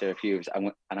listening to a few of it,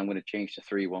 and I'm going to change to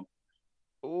 3-1.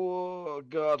 Oh,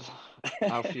 God.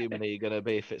 How fuming are you going to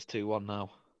be if it's 2-1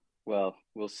 now? Well,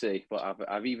 we'll see. But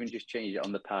I've even just changed it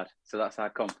on the pad, so that's how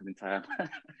confident I am.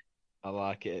 I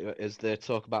like it. Is there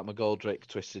talk about McGoldrick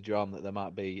twisted your arm that there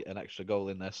might be an extra goal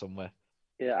in there somewhere?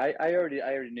 Yeah, I already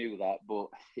knew that, but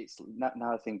it's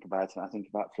now I think about it. I think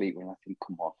about Fleetwood, and I think,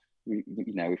 come on.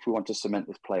 If we want to cement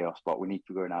this playoff spot, we need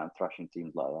to be going out and thrashing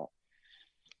teams like that.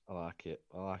 I like it.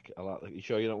 You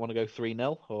sure you don't want to go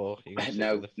 3-0? Or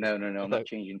No. I'm not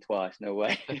changing twice. No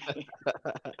way.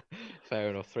 Fair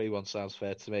enough. 3-1 sounds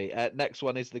fair to me. Next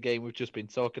one is the game we've just been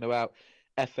talking about.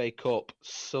 FA Cup,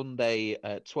 Sunday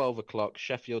at 12 o'clock,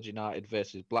 Sheffield United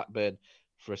versus Blackburn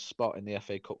for a spot in the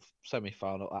FA Cup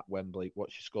semi-final at Wembley.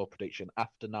 What's your score prediction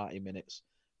after 90 minutes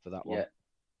for that one? Yeah.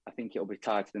 I think it'll be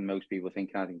tighter than most people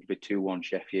think. I think it'll be 2-1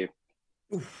 Sheffield.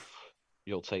 Oof.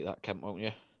 You'll take that, Kemp, won't you?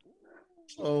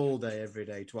 All day, every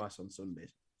day, twice on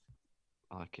Sundays.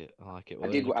 I like it. Well,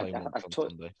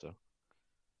 Sunday, so.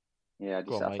 Yeah,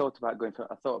 I thought about going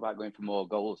for more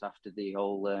goals after the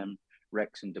whole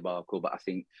Wrexham debacle, but I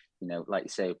think like you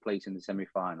say, place in the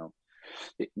semi-final,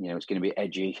 it's going to be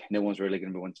edgy. No one's really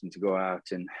going to be wanting to go out,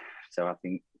 and so I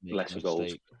think lesser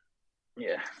goals.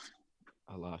 Yeah.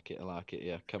 I like it.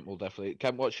 Yeah, Kemp will definitely.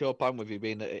 Kemp, what's your plan with you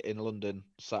being in London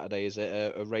Saturday? Is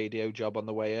it a radio job on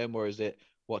the way home, or is it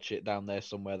watch it down there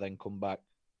somewhere, then come back?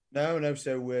 No.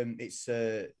 So it's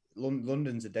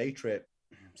London's a day trip.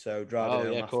 So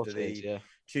driving home after the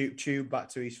tube back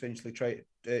to East Finchley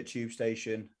tube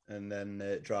station, and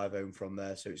then drive home from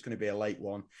there. So it's going to be a late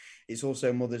one. It's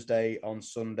also Mother's Day on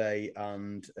Sunday,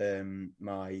 and in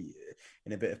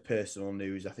a bit of personal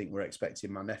news, I think we're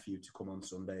expecting my nephew to come on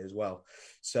Sunday as well.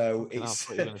 So I thought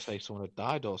you were going to say someone had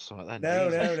died or something. Then no,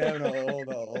 all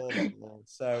that.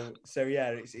 So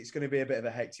yeah, it's going to be a bit of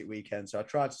a hectic weekend. So I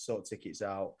tried to sort tickets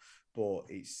out, but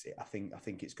I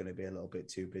think it's going to be a little bit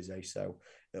too busy. So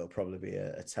it'll probably be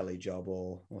a telly job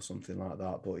or something like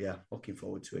that. But yeah, looking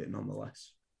forward to it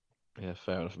nonetheless. Yeah,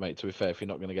 fair enough, mate. To be fair, if you're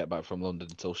not going to get back from London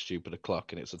until stupid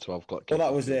o'clock and it's a 12 o'clock Well,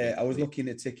 that kickoff, was you'll it. need I was to- looking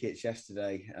at tickets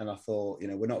yesterday, and I thought,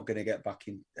 we're not going to get back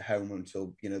in home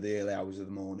until the early hours of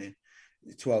the morning.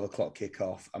 12 o'clock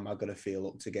kickoff. Am I going to feel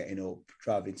up to getting up,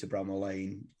 driving to Bramall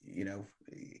Lane?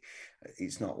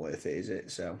 It's not worth it, is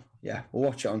it? So yeah, we'll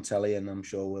watch it on telly, and I'm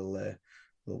sure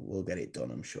we'll get it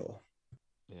done. I'm sure.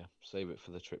 Yeah, save it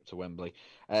for the trip to Wembley.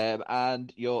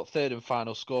 And your third and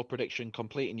final score prediction,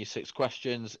 completing your 6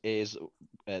 questions, is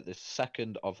the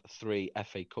second of 3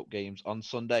 FA Cup games on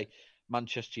Sunday.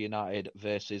 Manchester United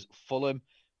versus Fulham.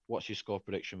 What's your score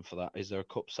prediction for that? Is there a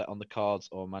cup set on the cards,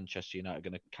 or Manchester United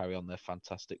going to carry on their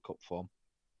fantastic cup form?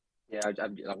 Yeah,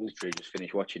 I've literally just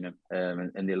finished watching them,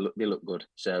 and they look good.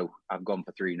 So I've gone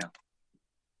for 3 now.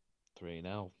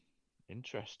 3-0.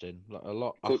 Interesting. A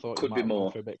lot. Could, I thought could you be might have gone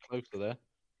more. for a bit closer there.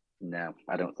 No,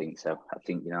 I don't think so. I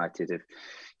think United have,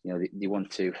 they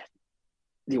want to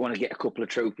get a couple of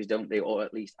trophies, don't they? Or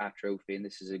at least our trophy, and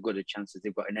this is as good a chance as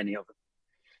they've got in any of them.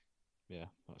 Yeah,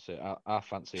 that's it. I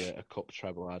fancy a cup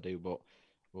treble, I do, but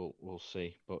we'll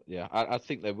see. But yeah, I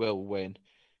think they will win.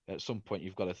 At some point,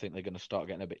 you've got to think they're going to start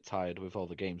getting a bit tired with all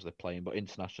the games they're playing. But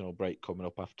international break coming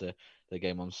up after the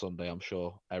game on Sunday, I'm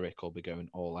sure Eric will be going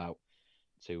all out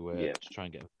to try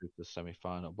and get through to the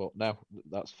semi-final. But no,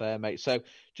 that's fair, mate. So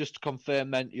just to confirm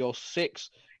then, your 6,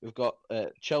 we've got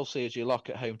Chelsea as your lock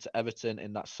at home to Everton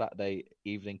in that Saturday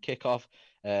evening kickoff.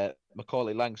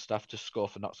 Macaulay Langstaff to score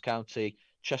for Notts County.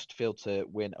 Chesterfield to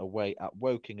win away at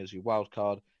Woking as your wild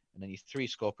card. And then your 3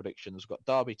 score predictions. We've got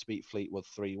Derby to beat Fleetwood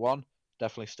 3-1.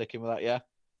 Definitely sticking with that, yeah?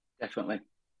 Definitely.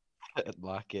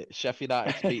 Like it. Sheffield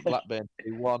United to beat Blackburn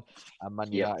 2-1 and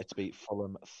Man United to beat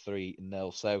Fulham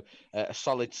 3-0. So a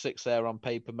solid 6 there on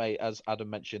paper, mate. As Adam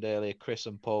mentioned earlier, Chris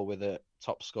and Paul with a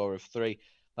top score of 3.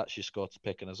 That's your score to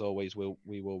pick. And as always,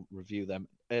 we will review them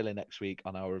early next week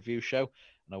on our review show.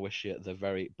 And I wish you the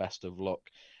very best of luck.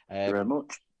 Thank you very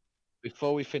much.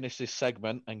 Before we finish this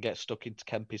segment and get stuck into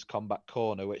Kempy's Combat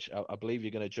Corner, which I believe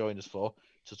you're going to join us for,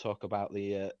 to talk about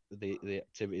the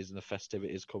activities and the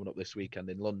festivities coming up this weekend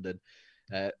in London,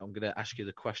 I'm going to ask you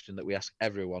the question that we ask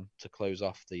everyone to close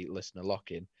off the listener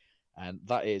lock-in, and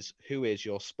that is, who is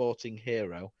your sporting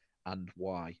hero and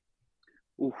why?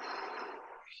 Oof,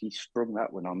 he sprung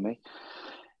that one on me.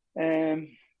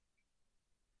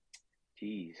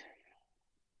 Jeez.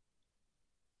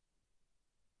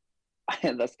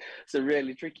 That's a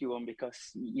really tricky one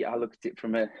because I look at it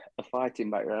from a fighting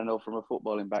background or from a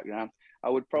footballing background. I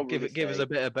would probably give us a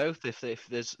bit of both if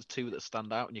there's 2 that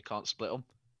stand out and you can't split them.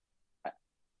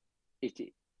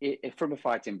 If from a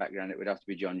fighting background, it would have to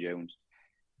be John Jones,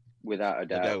 without a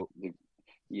doubt.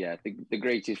 The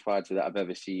greatest fighter that I've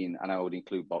ever seen, and I would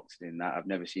include boxing in that. I've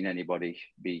never seen anybody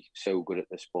be so good at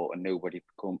the sport and nobody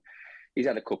become. He's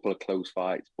had a couple of close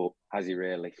fights, but has he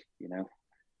really?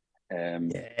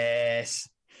 Yes.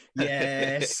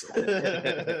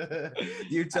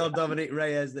 You tell Dominic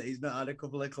Reyes that he's not had a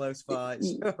couple of close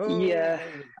fights.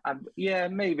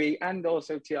 Maybe, and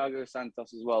also Thiago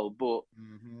Santos as well. But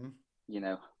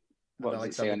what does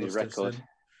it say on his record?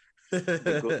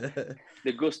 The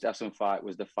Gustafsson fight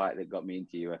was the fight that got me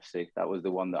into UFC. That was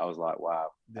the one that I was like,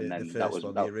 wow. And then the first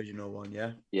one, the original one,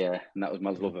 yeah. Yeah, and that was my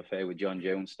love affair with John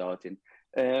Jones starting.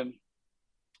 From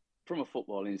a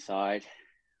footballing side,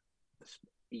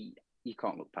 you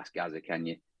can't look past Gaza, can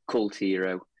you? Cult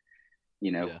hero,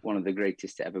 one of the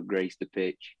greatest to ever grace the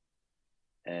pitch.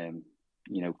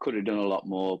 Could have done a lot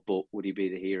more, but would he be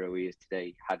the hero he is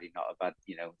today had he not have had,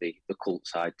 the cult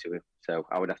side to him? So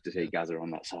I would have to say Gaza on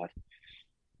that side.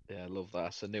 Yeah, I love that.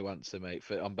 It's a new answer, mate,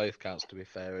 on both counts, to be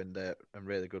fair, and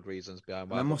really good reasons behind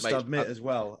why. And I must admit as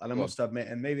well,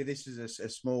 and maybe this is a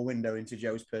small window into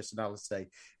Joe's personality,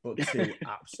 but 2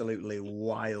 absolutely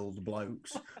wild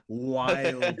blokes.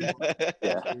 Wild.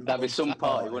 Yeah, that'd be some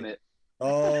party, wouldn't it?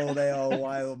 Oh, they are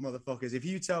wild motherfuckers. If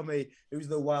you tell me who's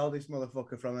the wildest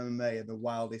motherfucker from MMA and the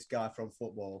wildest guy from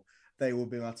football, they will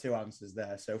be my 2 answers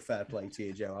there. So fair play to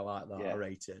you, Joe. I like that. Yeah. I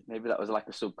rate it. Maybe that was like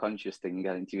a subconscious thing.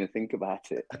 I didn't even think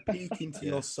about it. A peek into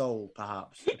your soul,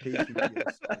 perhaps. A peek into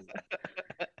your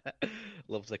soul.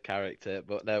 Love the character.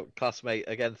 But no, classmate,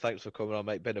 again, thanks for coming on,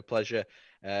 mate. Been a pleasure.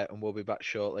 And we'll be back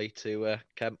shortly to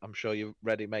Kemp. I'm sure you're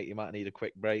ready, mate. You might need a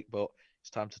quick break, but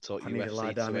it's time to talk UFC. I need to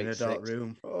lie down in a dark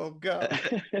room. Oh, God.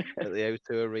 At the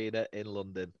O2 Arena in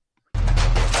London.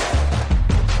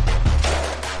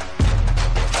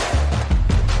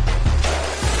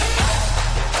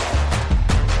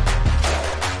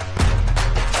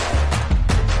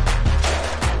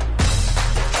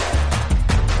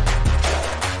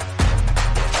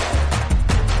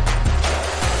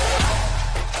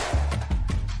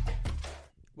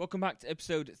 welcome back to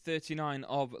episode 39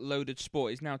 of Loaded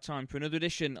Sport. It's now time for another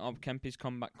edition of Kempy's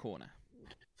Combat Corner.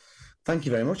 Thank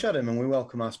you very much, Adam, and we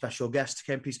welcome our special guest to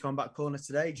Kempy's Combat Corner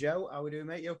today. Joe, how are we doing,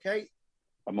 mate? You okay?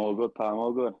 I'm all good, pal. I'm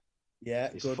all good.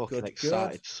 Yeah, He's good, fucking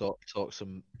excited to talk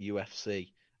some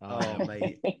UFC. Oh,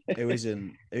 mate, who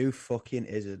isn't? Who fucking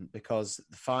isn't? Because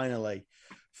finally,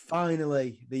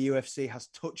 the UFC has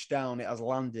touched down. It has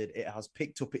landed. It has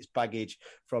picked up its baggage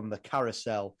from the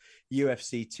carousel.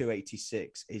 UFC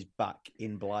 286 is back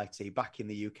in Blighty, back in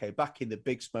the UK, back in the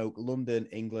Big Smoke, London,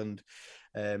 England,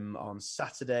 on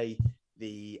Saturday,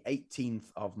 the 18th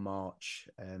of March,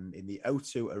 in the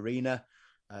O2 Arena.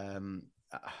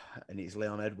 And it's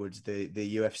Leon Edwards, the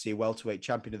UFC welterweight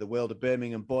champion of the world, a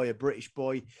Birmingham boy, a British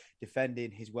boy,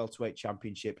 defending his welterweight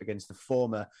championship against the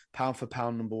former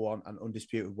pound-for-pound number one and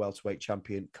undisputed welterweight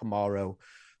champion, Kamaru,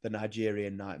 the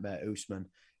Nigerian nightmare Usman.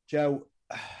 Joe,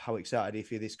 how excited are you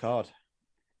for this card?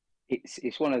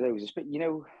 It's one of those, you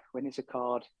know, when it's a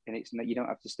card and you don't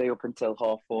have to stay up until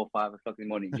 4:30, 5 o'clock in the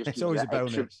morning. It's always a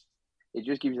bonus. It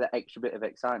just gives you that extra bit of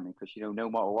excitement because, you know, no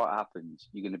matter what happens,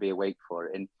 you're going to be awake for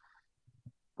it. And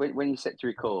when you set to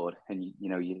record and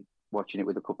you're watching it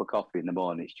with a cup of coffee in the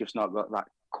morning, it's just not got that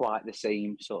quite the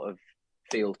same sort of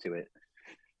feel to it.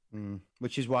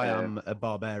 Which is why I'm a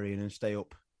barbarian and stay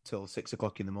up till 6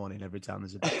 o'clock in the morning every time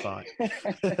there's a big fight.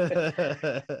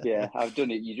 Yeah, I've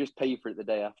done it. You just pay for it the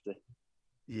day after.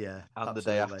 Yeah, and absolutely.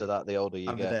 the day after that, the older you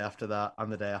get. The day after that,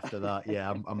 and the day after that.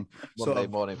 Yeah, I'm Monday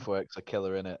morning for work's a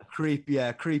killer, innit?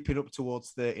 Creeping up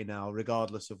towards 30 now,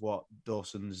 regardless of what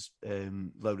Dawson's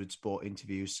Loaded Sport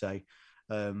interviews say.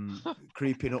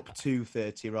 Creeping up to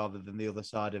 30 rather than the other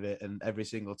side of it. And every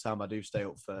single time I do stay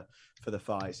up for the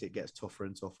fights, it gets tougher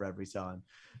and tougher every time.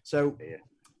 So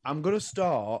I'm going to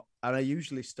start, and I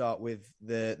usually start with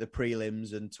the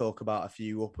prelims and talk about a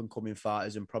few up and coming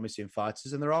fighters and promising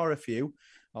fighters, and there are a few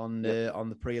on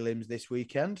the prelims this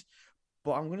weekend.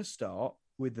 But I'm going to start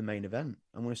with the main event.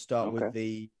 I'm going to start with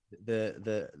the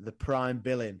prime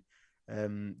billing,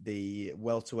 the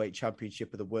welterweight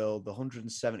championship of the world. The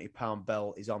 170-pound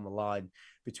belt is on the line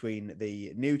between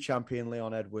the new champion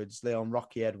Leon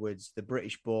Rocky Edwards,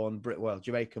 the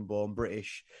Jamaican-born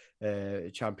British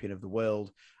champion of the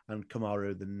world, and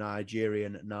Kamaru, the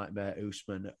Nigerian nightmare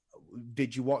Usman.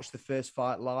 Did you watch the first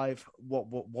fight live? What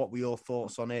were your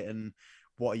thoughts on it, and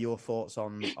what are your thoughts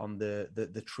on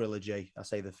the trilogy? I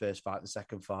say the first fight, the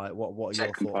second fight. What are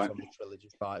your thoughts on the trilogy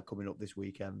fight coming up this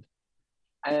weekend?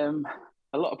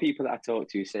 A lot of people that I talk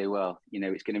to say, well,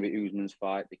 it's going to be Usman's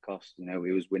fight because, he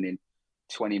was winning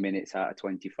 20 minutes out of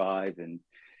 25 and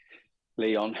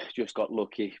Leon just got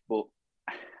lucky. But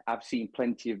I've seen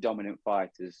plenty of dominant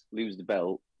fighters lose the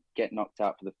belt, get knocked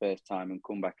out for the first time and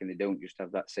come back, and they don't just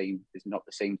have that same, there's not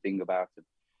the same thing about them.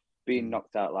 Being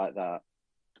knocked out like that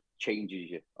changes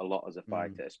you a lot as a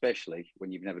fighter, especially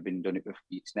when you've never been done it before.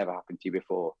 It's never happened to you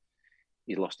before.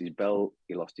 He's lost his belt.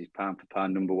 He lost his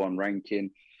pound-for-pound number one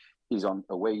ranking. He's on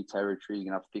away territory.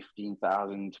 You're going to have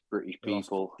 15,000 British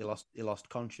people. He lost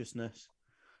consciousness.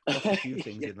 Lost a few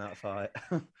things in that fight.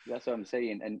 That's what I'm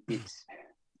saying.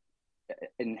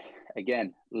 And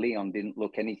again, Leon didn't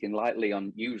look anything like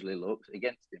Leon usually looks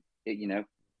against him.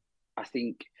 I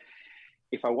think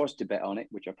if I was to bet on it,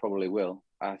 which I probably will,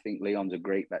 I think Leon's a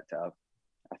great bet to have.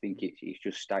 I think it's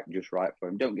just stacked just right for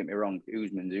him. Don't get me wrong,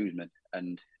 Usman's Usman,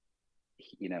 and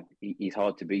he's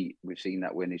hard to beat. We've seen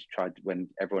that when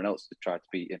everyone else has tried to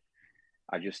beat him.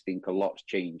 I just think a lot's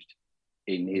changed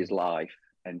in his life,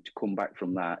 and to come back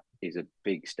from that is a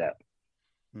big step.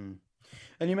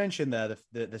 And you mentioned there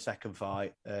the second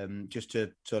fight, just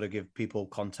to sort of give people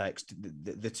context.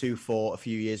 The two fought a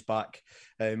few years back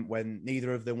when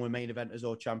neither of them were main eventers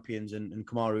or champions, and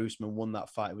Kamaru Usman won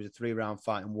that fight. It was a 3-round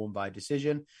fight and won by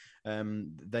decision.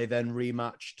 They then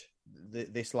rematched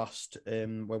this last,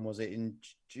 when was it? In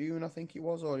June, I think it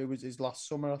was, or it was his last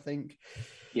summer, I think.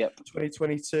 Yep.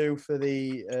 2022 for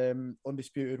the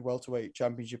undisputed welterweight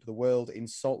championship of the world in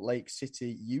Salt Lake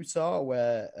City, Utah,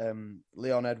 where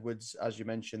Leon Edwards, as you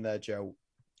mentioned there, Joe,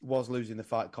 was losing the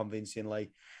fight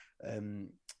convincingly.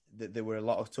 There were a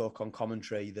lot of talk on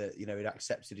commentary that, he'd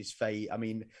accepted his fate. I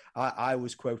mean, I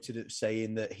was quoted as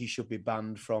saying that he should be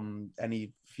banned from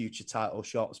any future title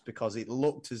shots because it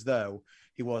looked as though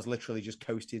he was literally just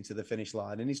coasting to the finish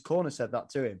line. And his corner said that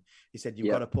to him. He said,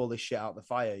 you've got to pull this shit out the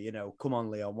fire. Come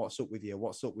on, Leon, what's up with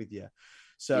you?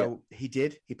 So he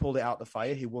did. He pulled it out the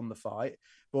fire. He won the fight.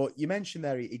 But you mentioned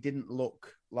there he didn't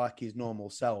look like his normal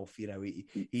self.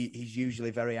 He's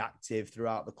usually very active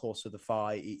throughout the course of the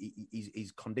fight.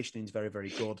 His conditioning is very, very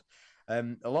good.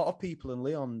 A lot of people, and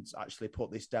Leon's actually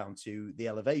put this down to the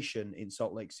elevation in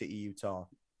Salt Lake City, Utah.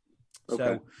 Okay.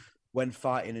 So when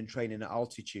fighting and training at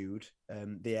altitude,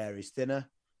 the air is thinner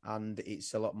and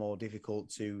it's a lot more difficult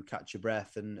to catch your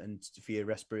breath and for your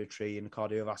respiratory and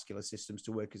cardiovascular systems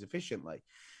to work as efficiently.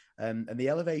 And the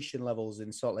elevation levels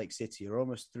in Salt Lake City are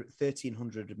almost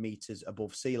 1,300 meters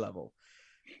above sea level.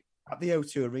 At the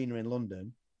O2 Arena in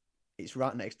London, it's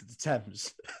right next to the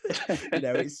Thames.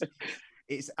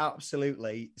 It's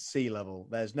absolutely sea level.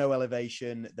 There's no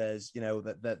elevation. There's,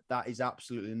 that is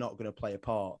absolutely not going to play a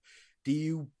part. Do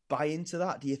you buy into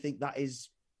that? Do you think that is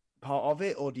part of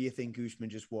it? Or do you think Usman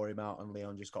just wore him out and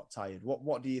Leon just got tired?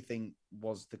 What do you think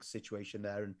was the situation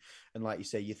there? And like you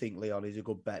say, you think Leon is a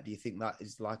good bet. Do you think that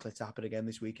is likely to happen again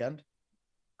this weekend?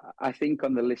 I think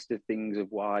on the list of things of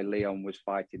why Leon was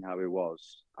fighting how he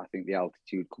was, I think the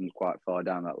altitude comes quite far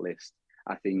down that list.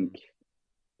 I think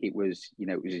it was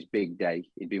his big day.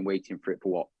 He'd been waiting for it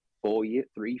for what, 4 years?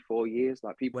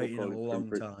 Like people waiting were a calling long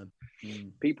time.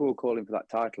 People were calling for that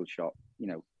title shot,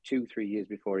 2-3 years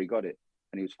before he got it,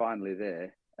 and he was finally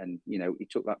there. And he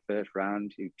took that first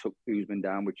round. He took Usman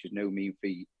down, which is no mean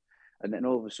feat. And then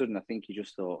all of a sudden, I think he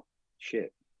just thought,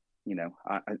 "Shit,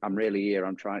 I'm really here.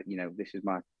 I'm trying. This is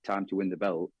my time to win the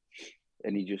belt."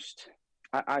 And he just,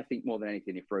 I think more than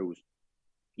anything, he froze.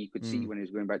 You could see when he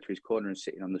was going back to his corner and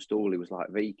sitting on the stool, he was like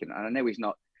vacant. And I know he's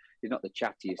not the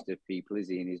chattiest of people, is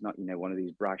he? And he's not, one of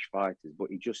these brash fighters. But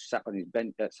he just sat on his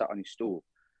sat on his stool,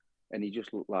 and he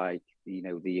just looked like,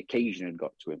 the occasion had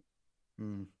got to him.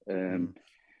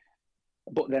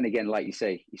 But then again, like you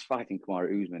say, he's fighting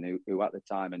Kamaru Usman, who at the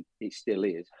time, and it still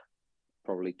is,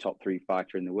 probably top 3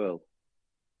 fighter in the world.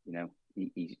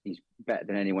 He's better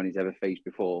than anyone he's ever faced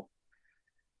before.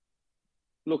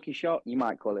 Lucky shot, you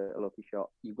might call it a lucky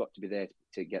shot. You've got to be there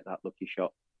to get that lucky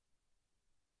shot.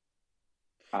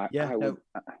 Go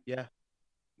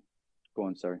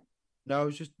on, sorry.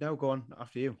 No, go on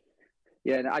after you.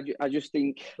 Yeah, and I just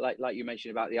think, like you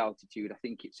mentioned about the altitude, I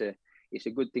think it's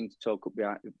a good thing to talk up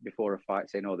before a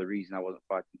fight, saying, "Oh, the reason I wasn't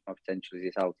fighting my potential is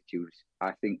this altitude."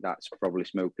 I think that's probably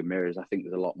smoke and mirrors. I think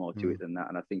there's a lot more to it than that,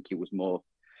 and I think it was more,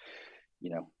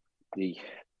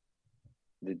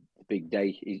 the big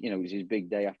day. It was his big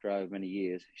day after however many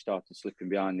years. He started slipping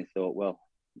behind. And he thought, well,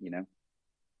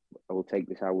 I will take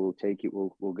this. I will take it.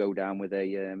 We'll go down with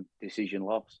a decision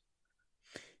loss.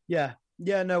 Yeah.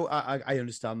 No, I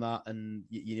understand that, and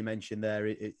you mentioned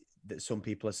there that some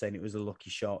people are saying it was a lucky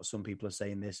shot. Some people are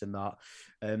saying this and that.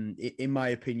 In my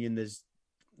opinion, there's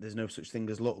no such thing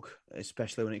as luck,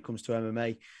 especially when it comes to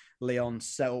MMA. Leon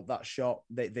set up that shot.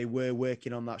 They were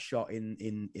working on that shot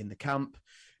in the camp.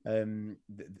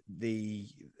 The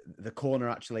corner,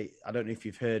 actually, I don't know if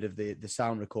you've heard of the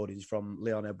sound recordings from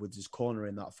Leon Edwards' corner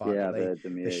in that fight. Yeah,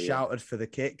 they shouted for the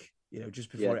kick,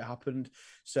 just before it happened.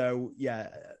 So yeah,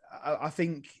 I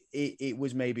think it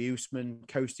was maybe Usman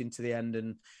coasting to the end,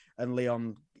 and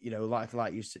Leon, like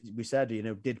we said,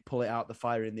 did pull it out the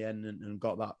fire in the end and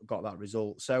got that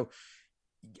result. So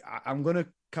I'm gonna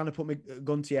kind of put my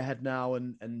gun to your head now,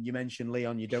 and you mentioned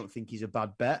Leon. You don't think he's a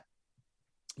bad bet.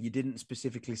 You didn't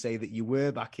specifically say that you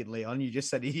were backing Leon. You just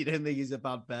said you don't think he's a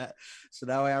bad bet. So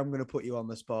now I am going to put you on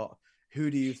the spot.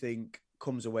 Who do you think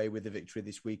comes away with the victory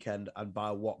this weekend, and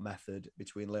by what method,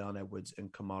 between Leon Edwards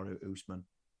and Kamaru Usman?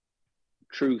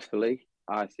 Truthfully,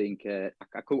 I think I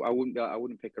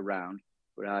wouldn't pick a round,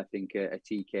 but I think a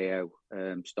TKO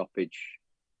stoppage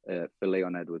for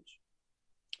Leon Edwards.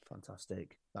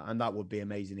 Fantastic. And that would be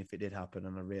amazing if it did happen,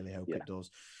 and I really hope it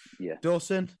does. Yeah.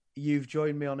 Dawson, you've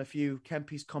joined me on a few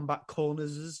Kempy's Combat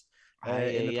Corners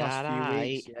in the past few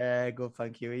weeks. Yeah, good,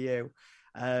 thank you. Are you?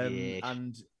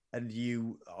 And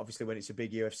you, obviously, when it's a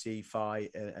big UFC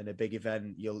fight and a big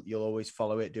event, you'll always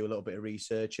follow it, do a little bit of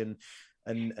research and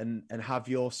have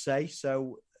your say.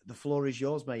 So the floor is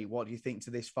yours, mate. What do you think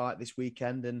to this fight this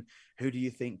weekend, and who do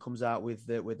you think comes out with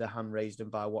the hand raised,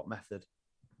 and by what method?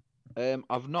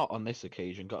 I've not on this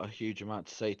occasion got a huge amount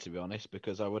to say, to be honest,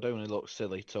 because I would only look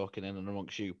silly talking in and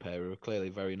amongst you pair who are clearly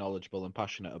very knowledgeable and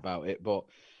passionate about it. But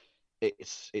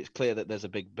it's clear that there's a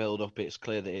big build up. It's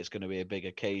clear that it's going to be a big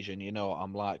occasion. You know what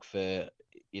I'm like for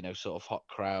sort of hot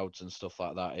crowds and stuff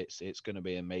like that. It's going to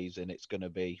be amazing. It's going to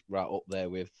be right up there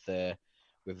with the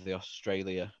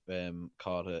Australia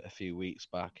card a few weeks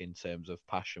back in terms of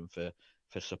passion for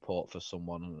support for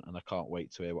someone, and I can't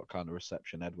wait to hear what kind of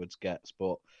reception Edwards gets.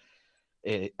 But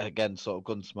again, sort of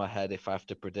gun to my head, if I have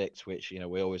to predict, which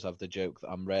we always have the joke that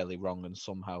I'm rarely wrong and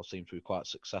somehow seem to be quite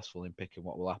successful in picking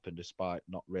what will happen despite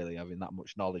not really having that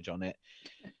much knowledge on it.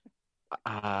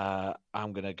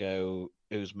 I'm gonna go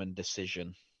Usman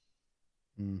decision.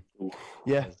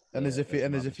 Yeah, and there's a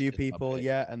few people,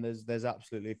 and there's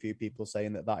absolutely a few people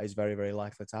saying that is very, very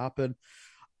likely to happen.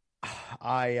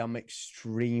 I am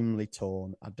extremely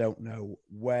torn. I don't know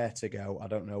where to go. I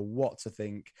don't know what to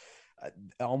think.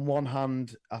 On one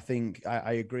hand, I think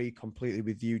I agree completely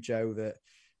with you, Joe,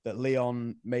 that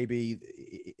Leon, maybe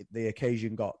the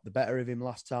occasion got the better of him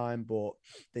last time, but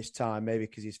this time maybe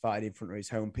because he's fighting in front of his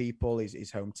home people, his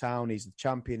hometown, he's the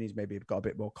champion, he's maybe got a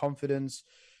bit more confidence.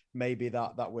 Maybe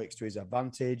that works to his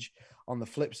advantage. On the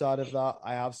flip side of that,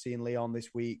 I have seen Leon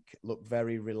this week look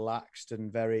very relaxed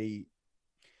and very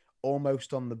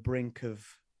almost on the brink of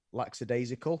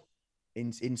lackadaisical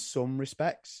in some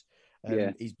respects.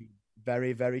 He's been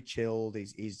very, very chilled.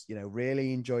 He's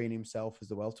really enjoying himself as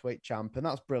the welterweight champ, and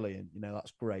that's brilliant.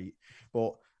 That's great.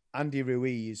 But Andy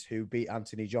Ruiz, who beat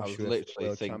Anthony Joshua, I was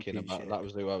literally thinking about that.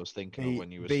 Was who I was thinking of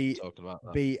when you were talking about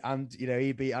that.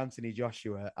 He beat Anthony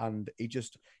Joshua, and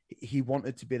he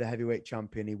wanted to be the heavyweight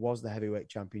champion. He was the heavyweight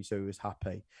champion, so he was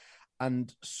happy.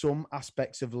 And some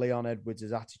aspects of Leon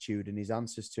Edwards' attitude and his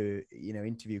answers to,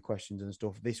 interview questions and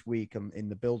stuff this week in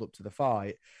the build up to the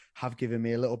fight have given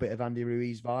me a little bit of Andy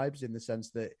Ruiz vibes, in the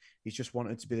sense that he's just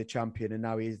wanted to be the champion, and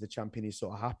now he is the champion. He's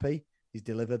sort of happy. He's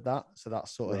delivered that. So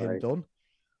that's sort of him done.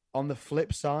 On the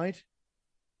flip side,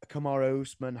 Kamaru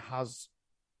Usman has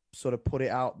sort of put it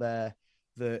out there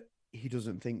that he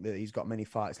doesn't think that he's got many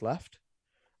fights left.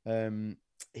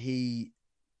 He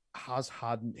has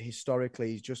had,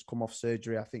 historically, he's just come off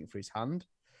surgery, I think, for his hand.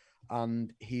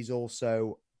 And he's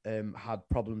also had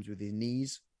problems with his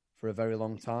knees for a very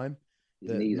long time.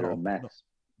 His knees are a mess.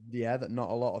 That not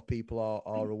a lot of people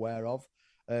are aware of.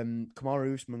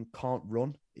 Kamaru Usman can't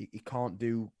run. He can't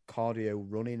do cardio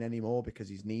running anymore because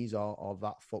his knees are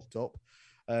that fucked up.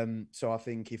 So I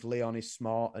think if Leon is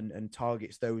smart and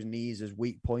targets those knees as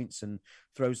weak points and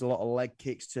throws a lot of leg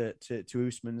kicks to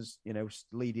Usman's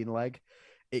leading leg,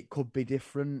 it could be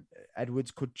different.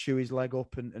 Edwards could chew his leg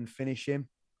up and finish him.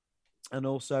 And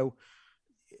also,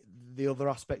 the other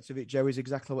aspect of it, Joe, is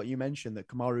exactly what you mentioned, that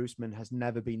Kamaru Usman has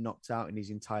never been knocked out in his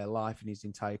entire life, in his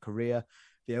entire career.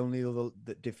 The only other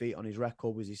defeat on his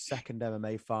record was his second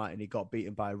MMA fight, and he got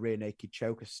beaten by a rear naked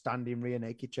choke, a standing rear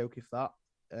naked choke, if that.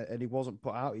 And he wasn't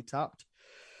put out, he tapped.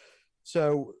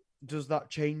 So does that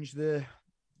change the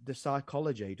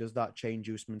psychology? Does that change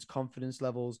Usman's confidence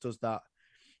levels? Does that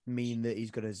mean that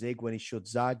he's going to zig when he should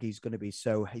zag? He's going to be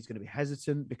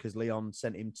hesitant because Leon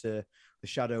sent him to the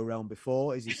shadow realm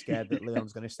before. Is he scared that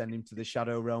Leon's going to send him to the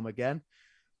shadow realm again?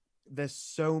 There's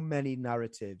so many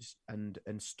narratives and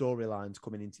storylines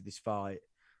coming into this fight.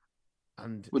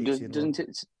 And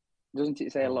doesn't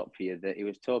it say a lot for you that he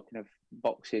was talking of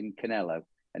boxing Canelo,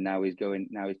 and now he's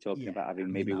talking about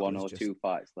having maybe one or two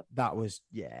fights left? That was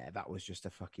just a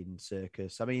fucking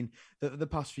circus. I mean, the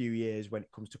past few years when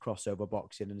it comes to crossover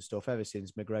boxing and stuff, ever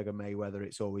since McGregor Mayweather,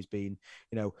 it's always been,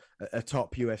 a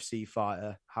top UFC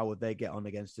fighter. How would they get on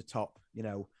against a top,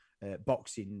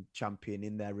 boxing champion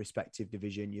in their respective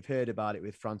division? You've heard about it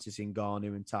with Francis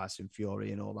Ngannou and Tyson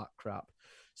Fury and all that crap.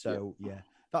 So yeah.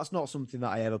 That's not something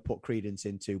that I ever put credence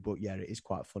into, but yeah, it is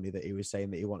quite funny that he was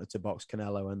saying that he wanted to box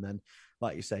Canelo, and then,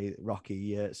 like you say,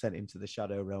 Rocky sent him to the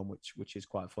shadow realm, which is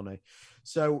quite funny.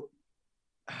 So,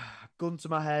 gun to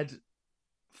my head,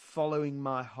 following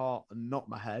my heart and not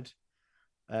my head,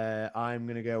 I'm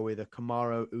going to go with a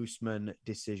Kamaru Usman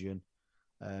decision,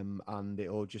 and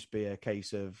it'll just be a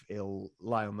case of he'll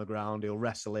lie on the ground, he'll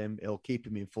wrestle him, he'll keep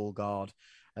him in full guard,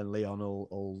 and Leon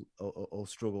will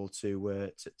struggle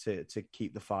to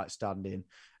keep the fight standing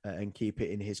and keep it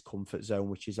in his comfort zone,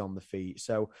 which is on the feet.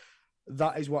 So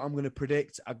that is what I'm going to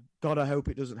predict. I gotta hope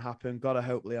it doesn't happen. Gotta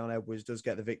hope Leon Edwards does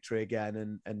get the victory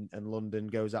again, and London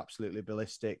goes absolutely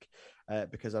ballistic,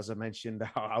 because as I mentioned,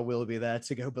 I will be there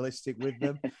to go ballistic with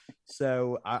them.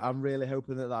 So I'm really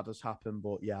hoping that does happen.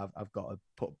 But yeah, I've got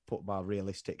to put my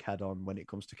realistic head on when it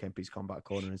comes to Kempy's Combat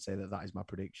Corner and say that is my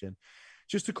prediction.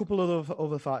 Just a couple of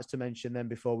other fights to mention then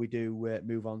before we do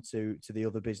move on to the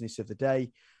other business of the day.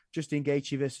 Justin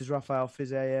Gaethje versus Rafael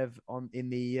Fiziev in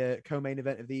the co-main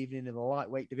event of the evening in the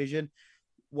lightweight division.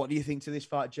 What do you think to this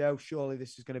fight, Joe? Surely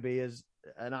this is going to be as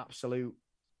an absolute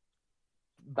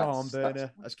barn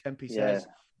burner, as Kempy says.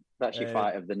 That's your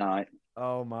fight of the night.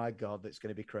 Oh my God, that's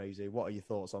going to be crazy. What are your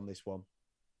thoughts on this one?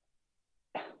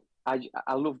 I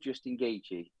love Justin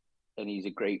Gaethje, and he's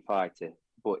a great fighter,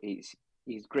 but his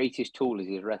greatest tool is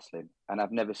his wrestling, and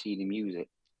I've never seen him use it.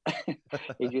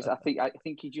 I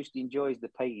think he just enjoys the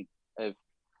pain of,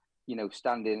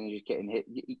 standing and just getting hit.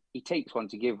 He takes one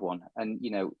to give one, and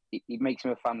it makes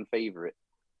him a fan favorite.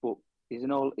 But he's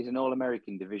an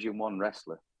All-American Division I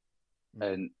wrestler,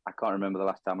 and I can't remember the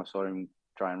last time I saw him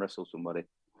try and wrestle somebody.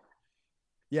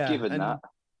 Yeah. Given that,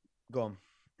 go on.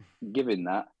 Given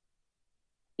that,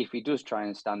 if he does try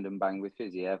and stand and bang with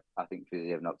Fiziev, I think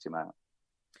Fiziev knocked him out.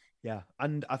 Yeah,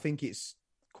 and I think it's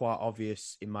quite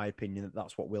obvious, in my opinion, that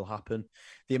that's what will happen.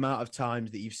 The amount of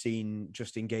times that you've seen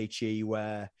Justin Gaethje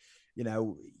where,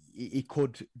 he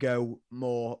could go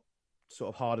more sort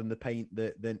of hard in the paint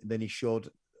than he should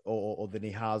or than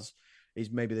he has is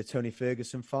maybe the Tony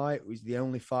Ferguson fight. It was the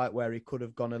only fight where he could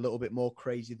have gone a little bit more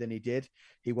crazy than he did.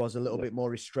 He was a little bit more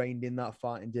restrained in that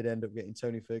fight and did end up getting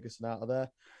Tony Ferguson out of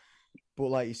there. But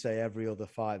like you say, every other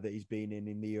fight that he's been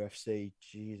in the UFC,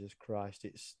 Jesus Christ,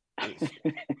 it's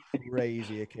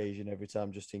crazy occasion every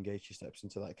time Justin Gaethje steps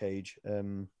into that cage.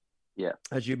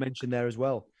 As you mentioned there as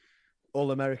well,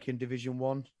 All-American Division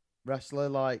 1 wrestler,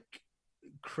 like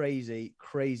crazy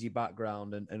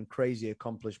background and crazy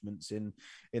accomplishments in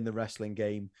the wrestling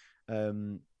game.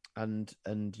 And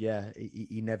yeah,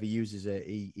 he never uses it.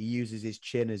 He uses his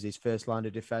chin as his first line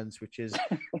of defense, which is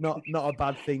not a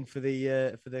bad thing for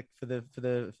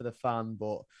the fan,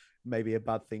 but maybe a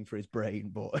bad thing for his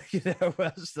brain. But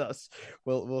that's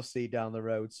we'll see down the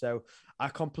road. So I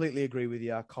completely agree with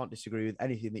you. I can't disagree with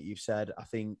anything that you've said. I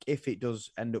think if it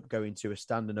does end up going to a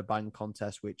stand and a bang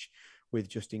contest, which with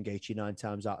Justin Gaethje 9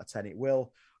 times out of 10 it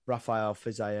will, Rafael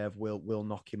Fiziev will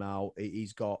knock him out.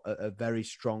 He's got a very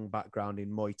strong background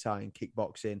in Muay Thai and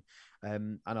kickboxing.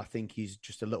 And I think he's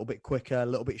just a little bit quicker, a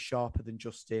little bit sharper than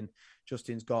Justin.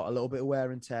 Justin's got a little bit of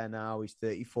wear and tear now. He's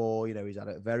 34. He's had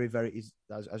a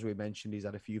as we mentioned, he's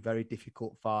had a few very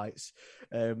difficult fights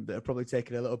that have probably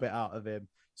taken a little bit out of him.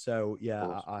 So,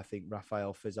 yeah, I think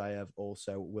Rafael Fiziev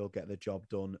also will get the job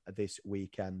done this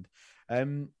weekend.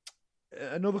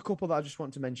 Another couple that I just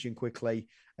want to mention quickly,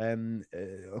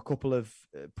 a couple of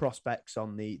prospects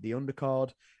on the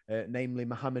undercard, namely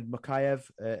Mohamed Mukayev,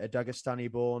 a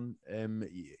Dagestani-born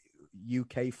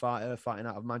UK fighter fighting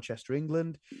out of Manchester,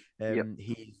 England.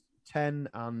 He's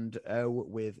 10-0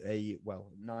 with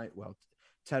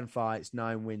 10 fights,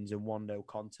 9 wins and 1 no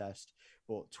contest,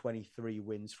 but 23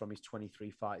 wins from his 23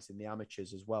 fights in the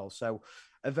amateurs as well. So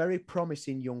a very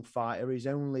promising young fighter. He's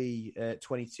only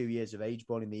 22 years of age,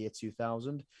 born in the year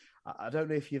 2000. I don't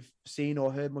know if you've seen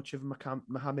or heard much of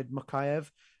Mohamed Mukayev.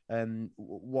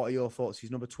 What are your thoughts?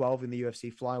 He's number 12 in the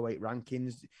UFC flyweight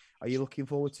rankings. Are you looking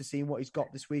forward to seeing what he's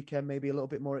got this weekend? Maybe a little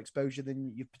bit more exposure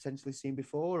than you've potentially seen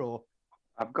before, or?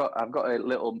 I've got a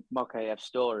little Mukayev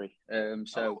story.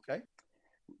 Okay.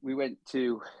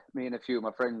 Me and a few of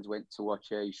my friends went to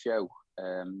watch a show,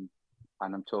 and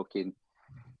I'm talking,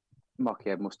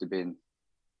 Mukayev must have been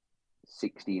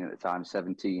 16 at the time,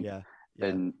 17. Yeah.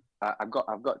 And I've got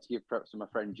to give props to my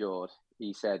friend George.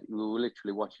 He said we were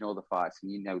literally watching all the fights,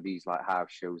 and these like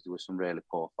house shows, there were some really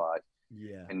poor fights.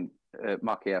 Yeah. And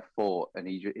Mukayev fought, and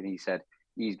he said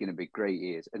he's going to be great.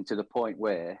 He is, and to the point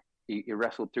where he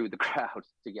wrestled through the crowd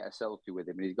to get a selfie with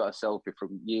him, and he's got a selfie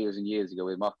from years and years ago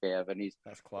with Mukayev, and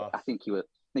that's class. I think he was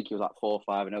like 4-5-0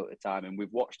 at the time, and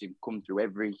we've watched him come through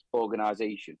every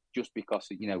organisation just because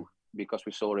because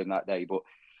we saw him that day. But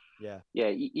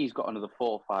he's got another 4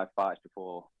 or 5 fights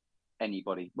before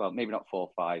anybody. Well, maybe not 4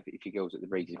 or 5 if he goes at the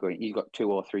rate he's going. He's got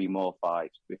 2 or 3 more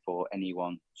fights before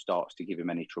anyone starts to give him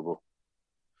any trouble.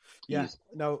 I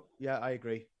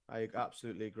agree. I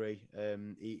absolutely agree.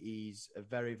 He's a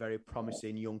very, very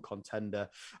promising young contender,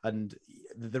 and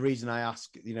the reason I ask,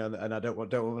 and I don't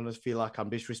want to feel like I'm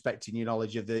disrespecting your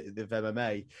knowledge of the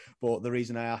MMA, but the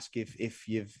reason I ask if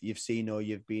you've seen or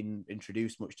you've been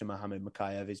introduced much to Mohamed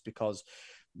Mukayev is because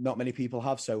not many people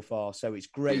have so far. So it's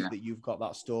great that you've got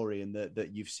that story and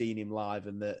that you've seen him live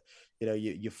and that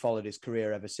you've followed his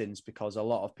career ever since, because a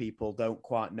lot of people don't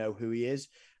quite know who he is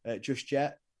just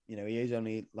yet. He is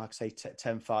only, like I say,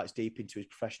 10 fights deep into his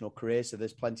professional career, so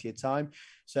there's plenty of time.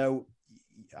 So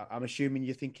I'm assuming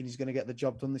you're thinking he's going to get the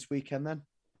job done this weekend then?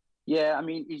 Yeah, I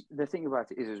mean, the thing about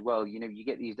it is as well, you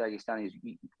get these Dagestanis,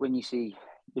 when you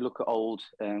look at old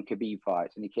Khabib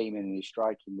fights, and he came in and his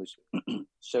striking was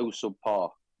so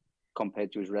subpar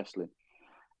compared to his wrestling.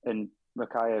 And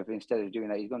Mukayev, instead of doing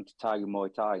that, he's gone to Tiger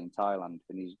Muay Thai in Thailand,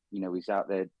 and he's out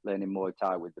there learning Muay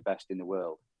Thai with the best in the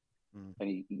world.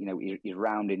 And he's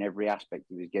rounding every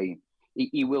aspect of his game.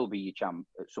 He will be your champ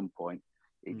at some point.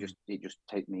 It just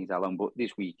takes me how long. But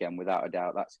this weekend, without a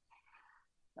doubt,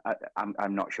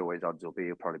 I'm not sure what his odds will be.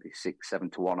 He'll probably be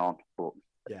 6-7 to 1 on. But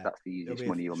that's the easiest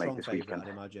money you'll make this weekend. I'd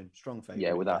imagine strong favourite.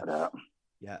 Yeah, without a doubt.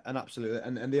 Yeah, and absolutely.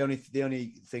 And the only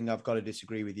thing I've got to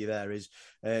disagree with you there is,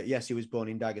 yes, he was born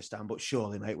in Dagestan, but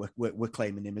surely, mate, we're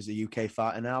claiming him as a UK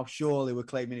fighter now. Surely we're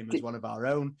claiming him as one of our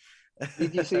own.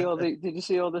 Did you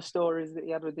see all the stories that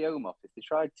he had with the Home Office? They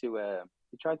tried to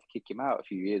kick him out a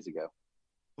few years ago.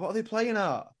 What are they playing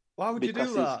at? Why would you do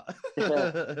because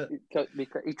that?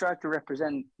 because he tried to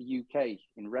represent the UK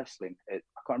in wrestling. I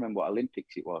can't remember what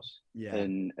Olympics it was, Yeah.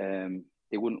 and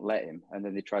they wouldn't let him, and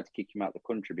then they tried to kick him out of the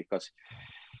country because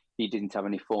he didn't have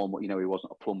any form. You know, he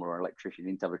wasn't a plumber or an electrician.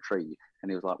 He didn't have a trade,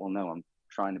 and he was like, "Well, no, I'm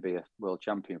trying to be a world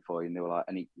champion for you." And they were like,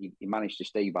 and he managed to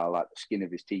stay by like the skin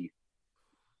of his teeth.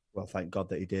 Well, thank God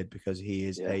that he did, because he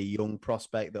is Yeah. a young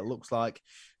prospect that looks like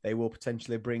they will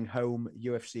potentially bring home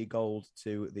UFC gold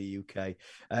to the UK.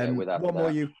 Without one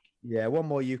more that. one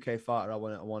more UK fighter I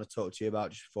want to talk to you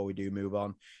about just before we do move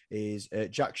on is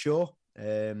Jack Shaw.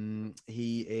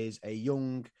 He is a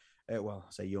young. Well,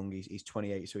 I say young. He's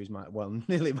 28, so he's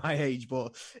nearly my age,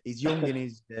 but he's young in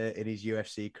his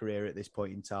UFC career at this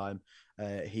point in time.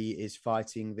 He is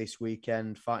fighting this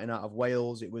weekend, fighting out of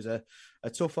Wales. It was a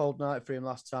tough old night for him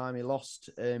last time. He lost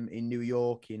in New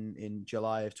York in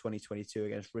July of 2022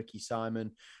 against Ricky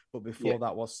Simon, but before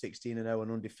that was 16-0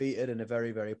 and undefeated, and a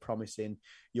very, very promising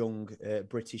young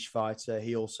British fighter.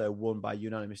 He also won by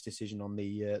unanimous decision on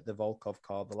the Volkov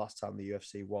card the last time the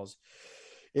UFC was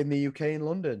in the UK in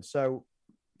London. So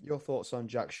your thoughts on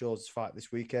Jack Shaw's fight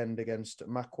this weekend against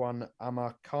Makwan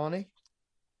Amarkani?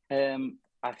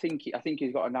 I think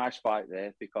he's got a nice fight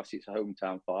there because it's a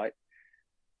hometown fight.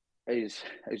 As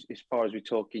far as we're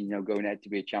talking, going ahead to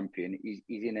be a champion, he's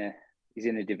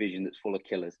in a division that's full of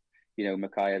killers.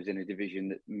 Makayev's in a division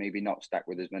that maybe not stacked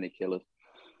with as many killers.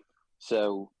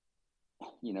 So,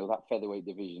 that featherweight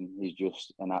division is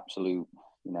just an absolute,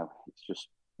 it's just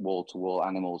wall-to-wall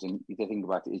animals. And if you think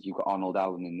about it, is you've got Arnold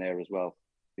Allen in there as well,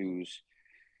 who's,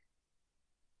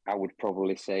 I would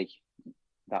probably say,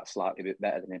 that's slightly a bit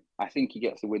better than him. I think he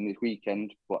gets the win this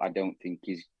weekend, but I don't think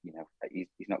he's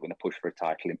not going to push for a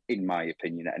title, in my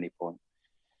opinion, at any point.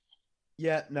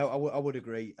 Yeah, no, I would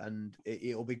agree, and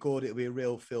it'll be good. It'll be a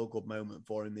real feel-good moment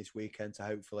for him this weekend to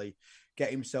hopefully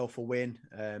get himself a win.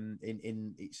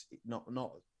 It's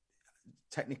not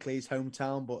technically his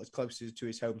hometown, but as close to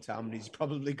his hometown he's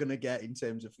probably going to get in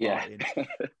terms of fighting. Yeah.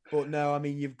 But no, I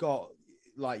mean, you've got,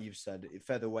 like you've said,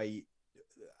 featherweight.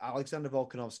 Alexander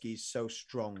Volkanovski is so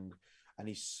strong, and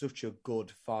he's such a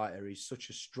good fighter. He's such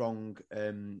a strong,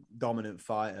 dominant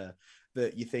fighter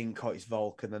that you think, it's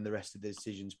Volk, and then the rest of the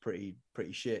decision's pretty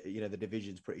shit. The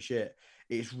division's pretty shit.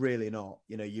 It's really not.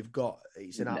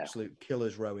 It's an absolute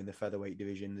killer's row in the featherweight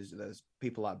division. There's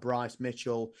people like Bryce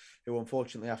Mitchell, who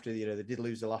unfortunately after they did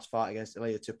lose the last fight against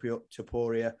Ilia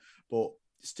Topuria, but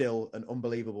still an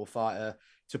unbelievable fighter.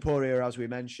 Topuria, as we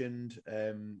mentioned,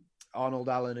 Arnold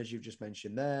Allen, as you've just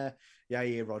mentioned there,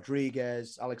 Yair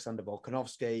Rodriguez, Alexander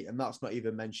Volkanovski, and that's not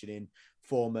even mentioning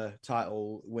former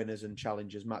title winners and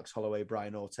challengers, Max Holloway,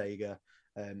 Brian Ortega,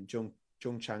 Jung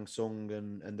Chang Sung,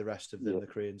 and the rest of them, the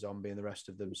Korean Zombie and the rest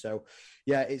of them. So,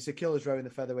 yeah, it's a killer's row in the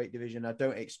featherweight division. I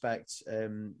don't expect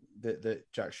that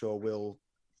Jack Shaw will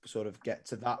sort of get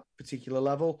to that particular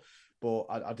level, but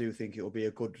I do think it will be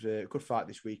a good fight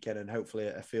this weekend, and hopefully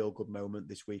a feel-good moment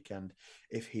this weekend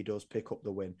if he does pick up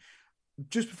the win.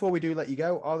 Just before we do let you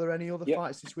go, are there any other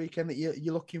fights this weekend that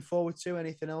you're looking forward to?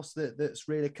 Anything else that's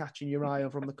really catching your eye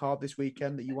from the card this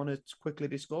weekend that you want to quickly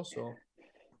discuss? Or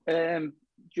there's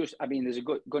a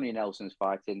Gunnar Nelson's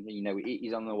fighting.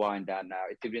 He's on the wind down now.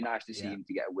 It'd be nice to see him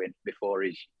to get a win before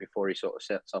he sort of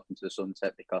sets off into the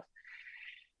sunset, because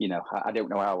I don't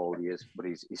know how old he is, but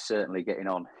he's certainly getting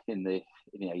on in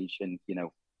age, and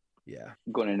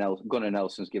Gunnar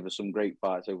Nelson's given us some great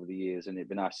fights over the years, and it'd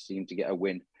be nice to see him to get a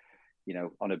win,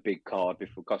 on a big card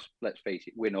because let's face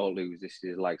it, win or lose, this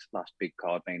is like last big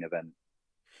card main event.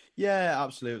 Yeah,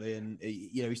 absolutely. And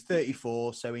he's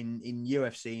 34, so in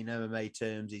UFC and MMA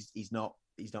terms, he's not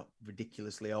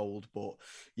ridiculously old, but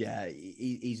yeah,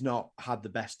 he's not had the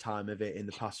best time of it in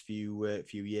the past few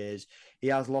years. He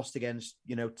has lost against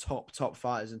top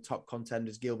fighters and top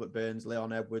contenders: Gilbert Burns,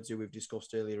 Leon Edwards, who we've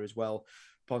discussed earlier as well,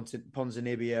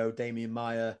 Ponzinibbio, Damian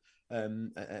Maia,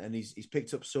 and he's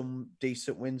picked up some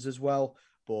decent wins as well.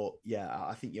 But yeah,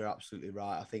 I think you're absolutely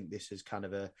right. I think this is kind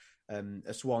of a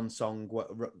swan song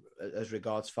as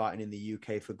regards fighting in the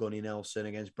UK for Gunnar Nelson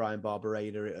against Brian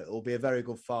Barberena. It'll be a very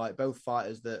good fight. Both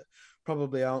fighters that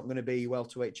probably aren't going to be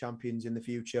welterweight champions in the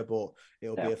future, but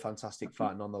it'll be a fantastic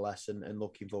fight nonetheless. And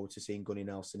looking forward to seeing Gunnar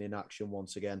Nelson in action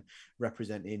once again,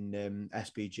 representing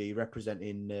SBG,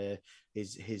 representing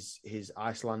his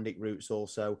Icelandic roots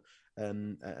also.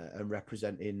 And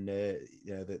representing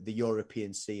the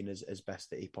European scene as best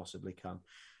that he possibly can.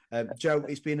 Joe,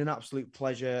 it's been an absolute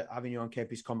pleasure having you on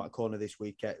Kempy's Combat Corner this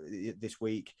week. Are you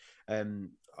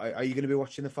going to be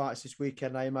watching the fights this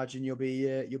weekend? I imagine you'll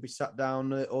be sat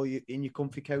down or you in your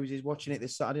comfy cozies watching it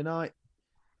this Saturday night.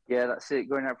 Yeah, that's it.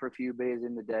 Going out for a few beers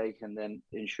in the day, and then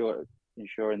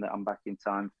ensuring that I'm back in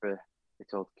time for it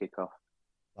all to kick off.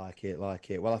 Like it.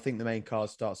 Well, I think the main card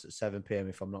starts at 7 p.m.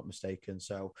 if I'm not mistaken.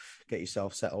 So get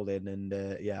yourself settled in, and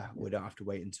we don't have to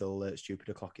wait until stupid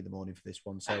o'clock in the morning for this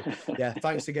one. So yeah,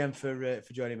 thanks again for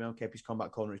joining me on Kempy's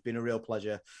Combat Corner. It's been a real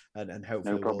pleasure, and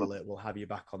hopefully we'll have you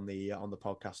back on the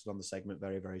podcast and on the segment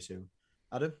very, very soon.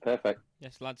 Adam? Perfect.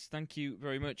 Yes, lads, thank you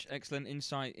very much. Excellent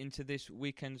insight into this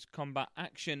weekend's combat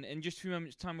action. In just a few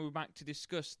moments' time, we'll be back to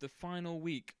discuss the final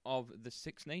week of the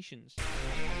Six Nations.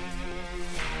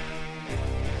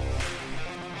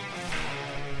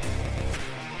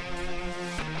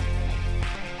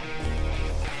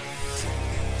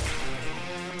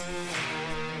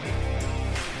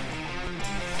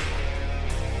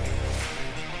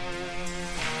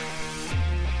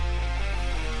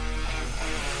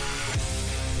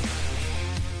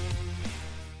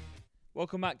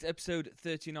 Welcome back to episode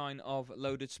 39 of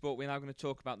Loaded Sport. We're now going to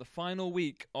talk about the final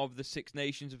week of the Six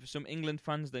Nations. For some England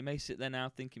fans, they may sit there now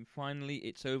thinking, finally,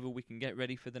 it's over, we can get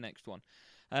ready for the next one.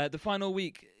 The final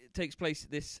week takes place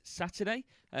this Saturday.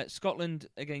 Scotland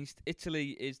against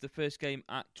Italy is the first game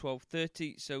at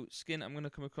 12:30. So, Skin, I'm going to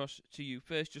come across to you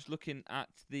first. Just looking at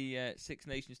the Six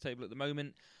Nations table at the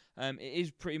moment, it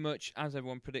is pretty much, as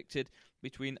everyone predicted,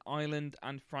 between Ireland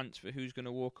and France for who's going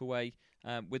to walk away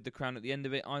with the crown at the end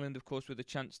of it. Ireland, of course, with a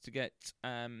chance to get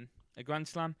a Grand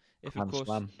Slam, if, of course,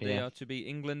 they are to beat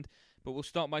England. But we'll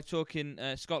start by talking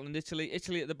Scotland, Italy.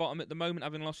 Italy at the bottom at the moment,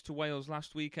 having lost to Wales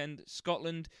last weekend.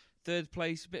 Scotland, third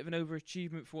place, a bit of an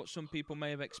overachievement for what some people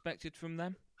may have expected from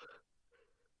them.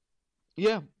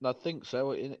 Yeah, I think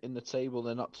so. In the table,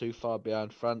 they're not too far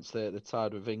behind France. They're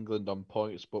tied with England on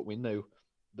points, but we knew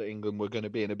that England were going to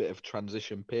be in a bit of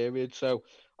transition period. So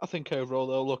I think overall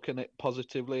they're looking at it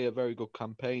positively, a very good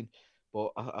campaign.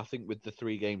 But I think with the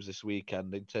 3 games this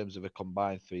weekend, in terms of a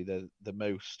combined 3, they're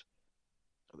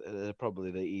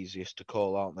probably the easiest to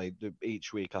call, aren't they?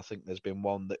 Each week I think there's been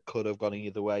one that could have gone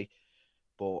either way,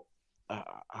 but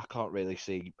I can't really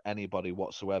see anybody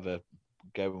whatsoever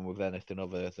going with anything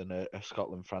other than a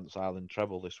Scotland, France, Ireland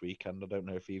treble this weekend. I don't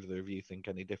know if either of you think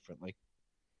any differently.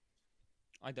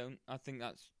 I don't. I think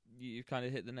that's you kind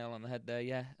of hit the nail on the head there.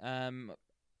 Yeah.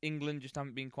 England just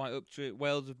haven't been quite up to it.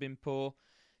 Wales have been poor.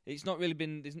 It's not really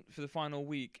been for the final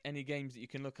week any games that you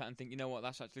can look at and think, you know what,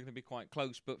 that's actually going to be quite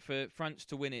close. But for France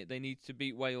to win it, they need to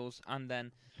beat Wales and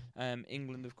then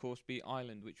England, of course, beat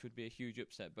Ireland, which would be a huge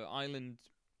upset. But Ireland,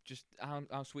 just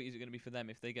how sweet is it going to be for them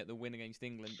if they get the win against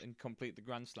England and complete the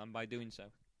Grand Slam by doing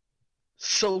so?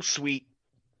 So sweet.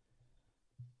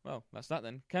 Well, that's that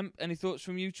then. Kemp, any thoughts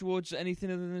from you towards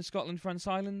anything other than Scotland, France,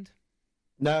 Ireland?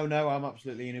 No, I'm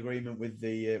absolutely in agreement with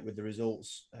the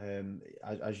results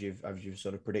as you've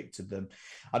sort of predicted them.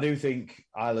 I do think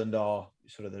Ireland are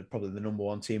sort of probably the number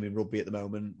 1 team in rugby at the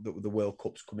moment. The World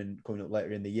Cup's coming up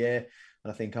later in the year,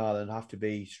 and I think Ireland have to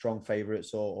be strong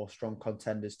favourites or strong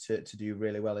contenders to do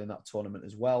really well in that tournament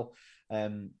as well.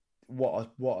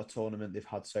 What a tournament they've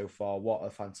had so far! What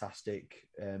a fantastic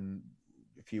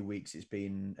few weeks it's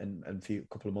been and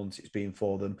couple of months it's been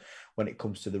for them when it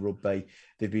comes to the rugby.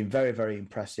 They've been very, very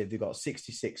impressive. They've got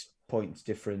 66 points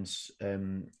difference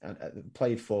and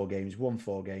played 4 games, won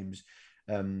 4 games.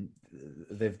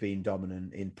 They've been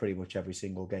dominant in pretty much every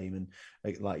single game, and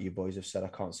like you boys have said, I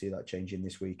can't see that changing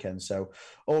this weekend. So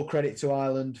all credit to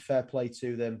Ireland, fair play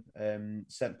to them.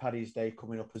 St. Paddy's Day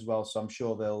coming up as well, so I'm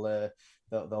sure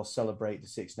they'll celebrate the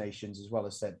Six Nations as well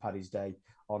as St. Paddy's Day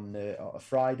on a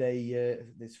Friday.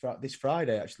 This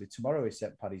Friday, actually, tomorrow is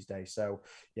St. Paddy's Day. So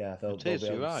yeah, they'll be able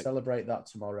to celebrate that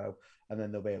tomorrow, and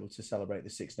then they'll be able to celebrate the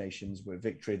Six Nations with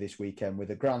victory this weekend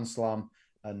with a Grand Slam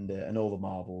and all the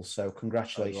marbles. So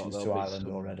congratulations to Ireland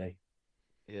already.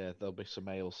 Yeah, there'll be some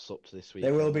ale supped this week.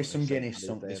 There will be some Guinness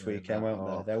sunk this weekend, won't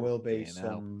there? There will be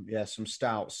some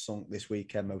stouts sunk this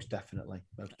weekend, most definitely.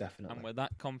 And we're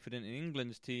that confident in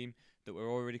England's team that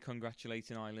we're already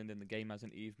congratulating Ireland and the game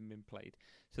hasn't even been played.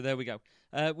 So there we go.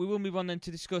 We will move on then to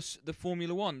discuss the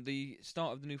Formula One. The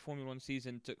start of the new Formula One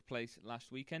season took place last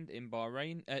weekend in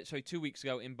Bahrain. 2 weeks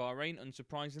ago in Bahrain.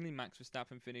 Unsurprisingly, Max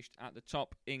Verstappen finished at the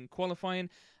top in qualifying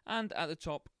and at the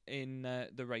top in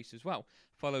the race as well,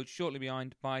 followed shortly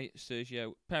behind by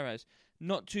Sergio Perez.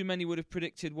 Not too many would have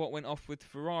predicted what went off with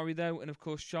Ferrari, though, and of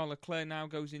course Charles Leclerc now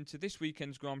goes into this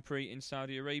weekend's Grand Prix in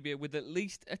Saudi Arabia with at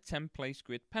least a 10-place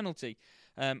grid penalty,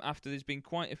 after there's been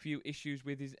quite a few issues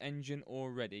with his engine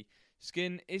already.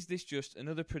 Skin, is this just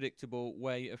another predictable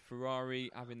way of Ferrari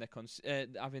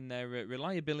having their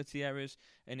reliability errors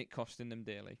and it costing them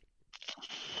dearly?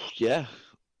 Yeah,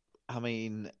 I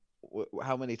mean,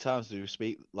 how many times did we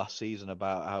speak last season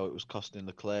about how it was costing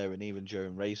Leclerc, and even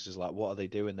during races, like, what are they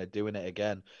doing? They're doing it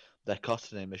again. they're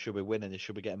costing him. They should be winning. They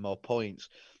should be getting more points.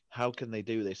 How can they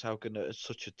do this? How can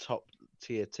such a top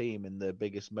tier team in the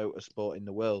biggest motorsport in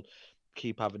the world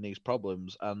keep having these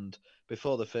problems? And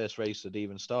before the first race had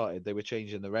even started, they were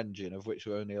changing their engine, of which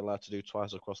we're only allowed to do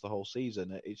twice across the whole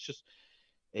season. It's just,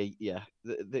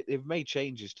 they've made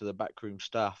changes to the backroom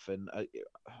staff, and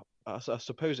I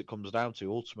suppose it comes down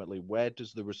to ultimately, where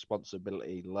does the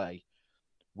responsibility lay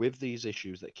with these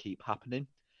issues that keep happening?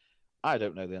 I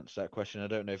don't know the answer to that question. I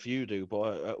don't know if you do,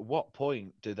 but at what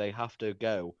point do they have to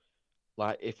go?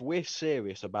 Like, if we're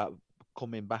serious about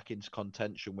coming back into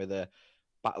contention with a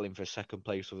battling for second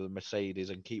place with a Mercedes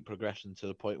and keep progressing to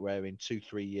the point where in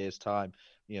 2-3 years' time,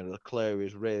 Leclerc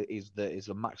is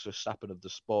the Max Verstappen of the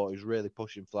sport, who's really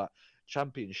pushing for that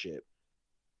championship.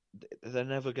 They're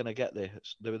never going to get there.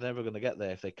 They're never going to get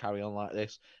there if they carry on like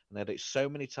this. And they had it so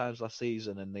many times last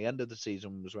season, and the end of the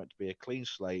season was meant to be a clean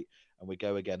slate, and we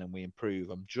go again and we improve.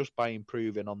 And just by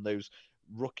improving on those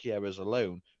rookie errors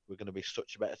alone, we're going to be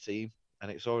such a better team, and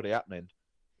it's already happening.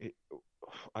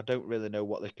 I don't really know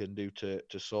what they can do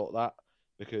to sort that,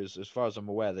 because as far as I'm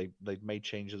aware, they've made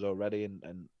changes already,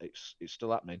 and it's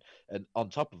still happening. And on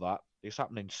top of that, it's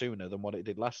happening sooner than what it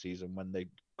did last season when they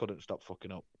couldn't stop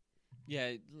fucking up.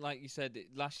 Yeah, like you said,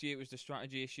 last year it was the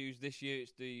strategy issues. This year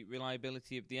it's the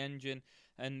reliability of the engine,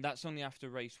 and that's only after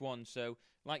race one. So,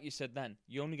 like you said then,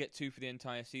 you only get 2 for the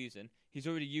entire season. He's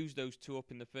already used those 2 up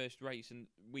in the first race and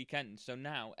weekend. So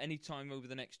now, any time over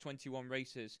the next 21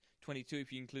 races, 22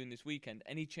 if you include this weekend,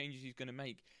 any changes he's going to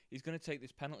make, he's going to take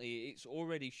this penalty. It's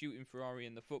already shooting Ferrari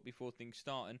in the foot before things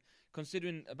start. And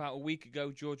considering about a week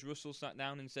ago, George Russell sat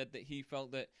down and said that he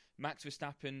felt that Max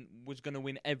Verstappen was going to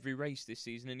win every race this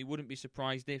season, and he wouldn't be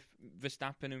surprised if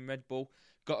Verstappen and Red Bull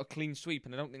got a clean sweep,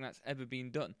 and I don't think that's ever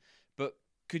been done. But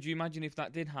could you imagine if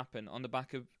that did happen on the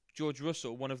back of George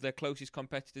Russell, one of their closest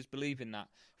competitors, believing that?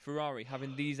 Ferrari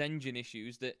having these engine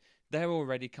issues that they're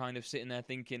already kind of sitting there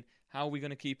thinking, how are we going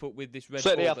to keep up with this Red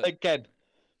Bull? Sitting here thinking.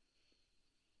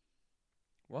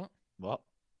 What?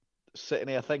 Sitting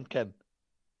here thinking.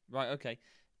 Right, okay.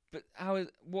 But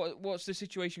what's the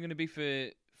situation going to be for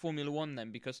Formula One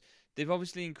then? Because they've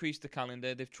obviously increased the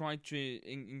calendar. They've tried to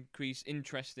increase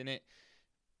interest in it,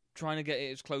 trying to get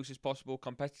it as close as possible,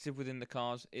 competitive within the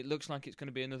cars. It looks like it's going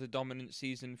to be another dominant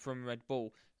season from Red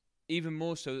Bull, even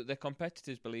more so that their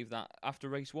competitors believe that after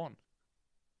race one.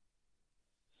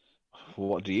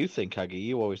 What do you think, Aggie?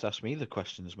 You always ask me the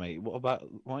questions, mate. Why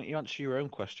don't you answer your own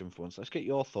question for once? Let's get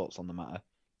your thoughts on the matter.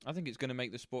 I think it's going to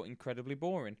make the sport incredibly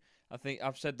boring. I think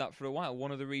I've said that for a while.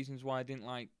 One of the reasons why I didn't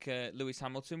like Lewis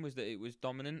Hamilton was that it was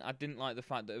dominant. I didn't like the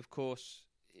fact that, of course,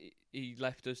 he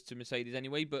left us to Mercedes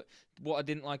anyway. But what I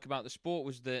didn't like about the sport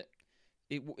was that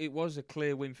it was a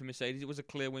clear win for Mercedes. It was a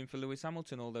clear win for Lewis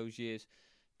Hamilton all those years.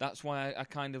 That's why I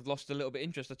kind of lost a little bit of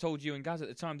interest. I told you and Gaz at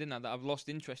the time, didn't I, that I've lost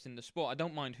interest in the sport. I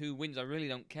don't mind who wins. I really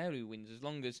don't care who wins, as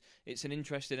long as it's an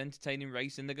interesting, entertaining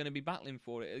race and they're going to be battling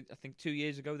for it. I think 2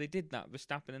 years ago they did that.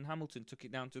 Verstappen and Hamilton took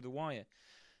it down to the wire.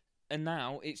 And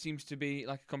now it seems to be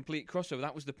like a complete crossover.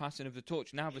 That was the passing of the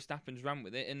torch. Now Verstappen's ran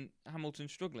with it and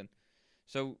Hamilton's struggling.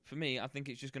 So for me, I think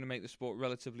it's just going to make the sport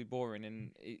relatively boring.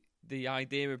 And the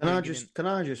idea of can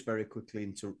I just very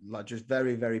quickly just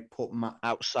very very put my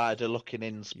outsider looking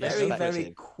in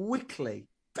very quickly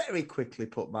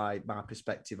put my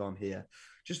perspective on here.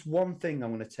 Just one thing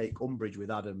I'm going to take umbrage with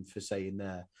Adam for saying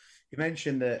there. You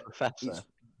mentioned that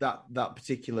that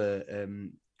particular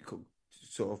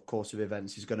sort of course of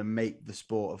events is going to make the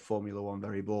sport of Formula One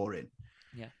very boring.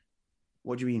 Yeah.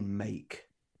 What do you mean make?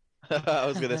 I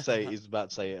was going to say, he's about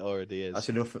to say it already is. That's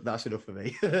enough for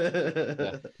me.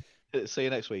 Yeah. See you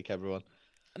next week, everyone.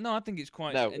 No, I think it's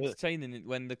quite entertaining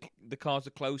when the cars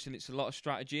are close and it's a lot of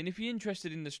strategy. And if you're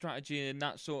interested in the strategy and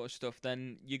that sort of stuff,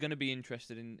 then you're going to be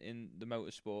interested in the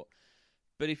motorsport.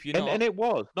 But if you're not... And it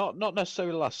was, not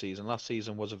necessarily last season. Last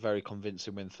season was a very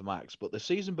convincing win for Max. But the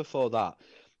season before that,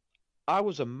 I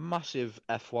was a massive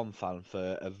F1 fan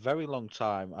for a very long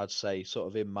time. I'd say sort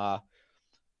of in my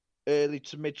early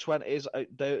to mid-20s.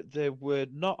 There were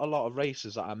not a lot of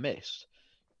races that I missed.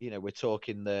 You know, we're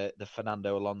talking the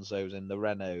Fernando Alonso's and the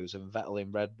Renaults and Vettel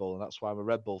in Red Bull, and that's why I'm a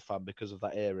Red Bull fan, because of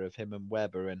that era of him and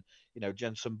Webber, and, you know,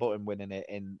 Jenson Button winning it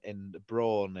in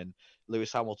Brawn, and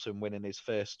Lewis Hamilton winning his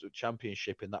first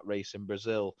championship in that race in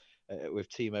Brazil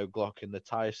with Timo Glock in the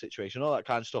tyre situation, all that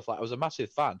kind of stuff. Like, I was a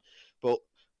massive fan, but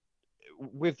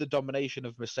with the domination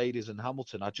of Mercedes and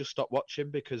Hamilton, I just stopped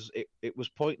watching because it was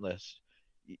pointless.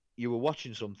 You were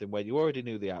watching something where you already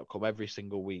knew the outcome every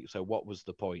single week. So what was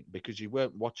the point? Because you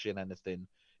weren't watching anything.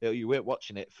 You weren't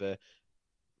watching it for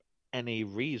any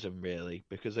reason, really,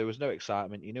 because there was no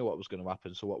excitement. You knew what was going to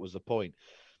happen. So what was the point?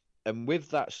 And with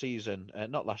that season,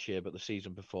 not last year, but the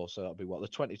season before, so that'll be the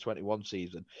 2021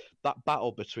 season, that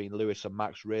battle between Lewis and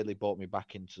Max really brought me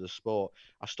back into the sport.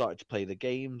 I started to play the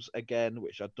games again,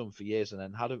 which I'd done for years and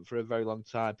then hadn't for a very long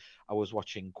time. I was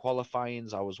watching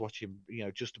qualifyings. I was watching,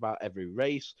 just about every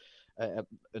race. And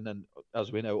then,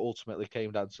 as we know, ultimately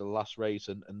came down to the last race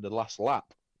and the last lap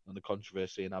and the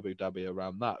controversy in Abu Dhabi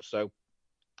around that. So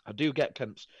I do get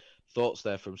Kemp's thoughts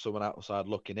there from someone outside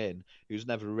looking in who's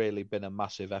never really been a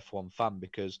massive F1 fan,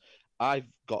 because I've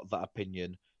got that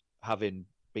opinion having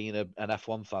been an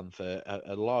F1 fan for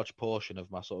a large portion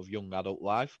of my sort of young adult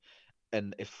life.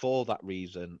 And if for that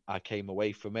reason I came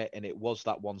away from it, and it was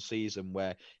that one season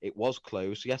where it was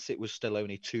close. Yes, it was still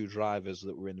only 2 drivers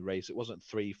that were in the race. It wasn't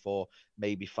 3, 4,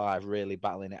 maybe 5 really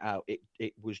battling it out.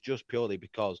 It was just purely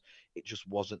because it just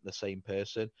wasn't the same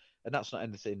person. And that's not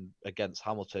anything against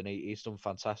Hamilton. He's done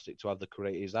fantastic to have the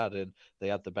career he's had, and they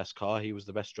had the best car. He was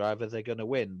the best driver. They're going to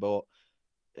win, but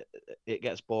it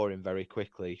gets boring very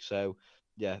quickly. So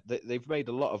yeah, they've made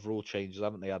a lot of rule changes,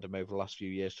 haven't they, Adam, over the last few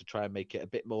years to try and make it a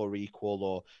bit more equal,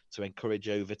 or to encourage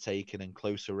overtaking and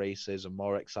closer races and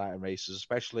more exciting races,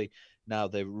 especially now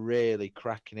they're really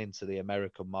cracking into the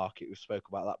American market. We spoke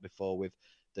about that before with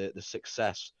the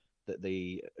success that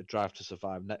the Drive to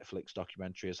Survive Netflix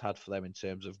documentary has had for them in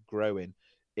terms of growing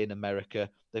in America.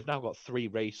 They've now got 3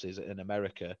 races in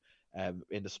America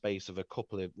in the space of a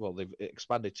couple of, they've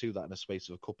expanded to that in the space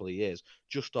of a couple of years,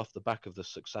 just off the back of the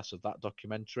success of that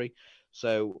documentary.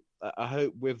 So I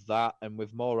hope with that and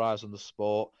with more eyes on the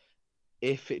sport,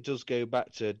 if it does go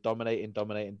back to dominating,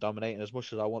 as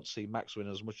much as I want to see Max win,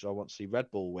 as much as I want to see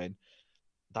Red Bull win,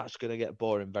 that's going to get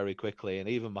boring very quickly. And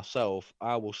even myself,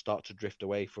 I will start to drift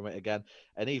away from it again.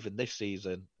 And even this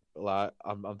season, like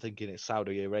I'm thinking it's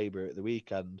Saudi Arabia at the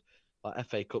weekend. Like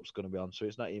FA Cup's going to be on, so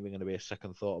it's not even going to be a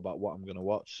second thought about what I'm going to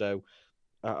watch. So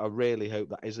I really hope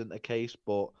that isn't the case.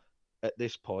 But at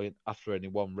this point, after only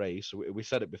one race, we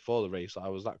said it before the race, I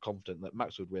was that confident that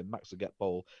Max would win, Max would get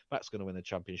pole, Max going to win the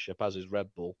championship, as is Red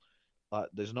Bull.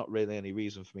 There's not really any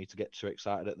reason for me to get too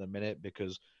excited at the minute,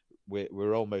 because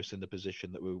we're almost in the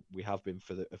position that we have been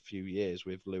for a few years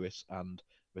with Lewis and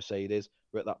Mercedes.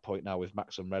 We're at that point now with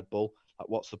Max and Red Bull. Like,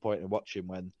 what's the point in watching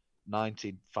when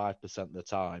 95% of the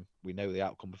time we know the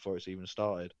outcome before it's even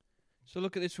started? So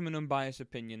look at this from an unbiased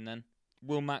opinion then.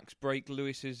 Will Max break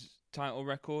Lewis's title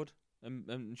record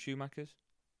and Schumacher's?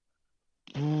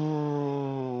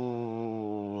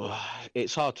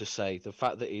 It's hard to say. The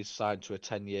fact that he's signed to a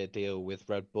 10-year deal with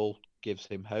Red Bull gives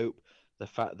him hope. The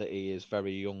fact that he is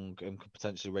very young and could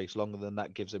potentially race longer than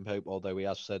that gives him hope, although he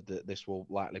has said that this will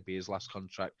likely be his last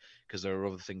contract because there are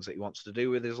other things that he wants to do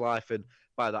with his life, and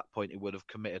by that point he would have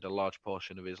committed a large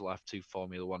portion of his life to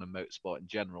Formula One and motorsport in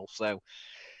general. So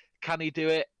can he do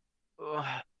it?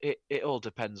 It all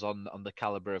depends on the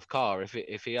caliber of car.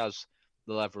 If he has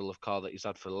the level of car that he's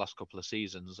had for the last couple of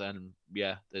seasons, then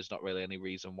yeah, there's not really any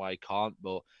reason why he can't.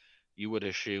 But you would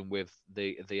assume with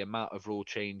the amount of rule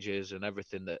changes and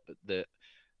everything that the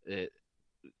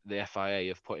FIA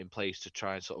have put in place to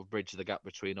try and sort of bridge the gap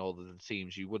between all of the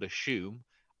teams, you would assume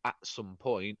at some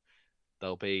point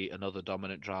there'll be another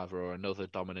dominant driver or another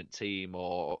dominant team,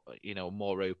 or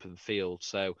more open field.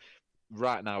 So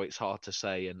right now it's hard to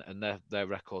say, and their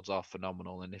records are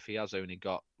phenomenal. And if he has only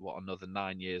got another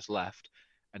 9 years left,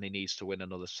 and he needs to win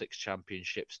another 6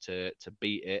 championships to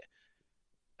beat it,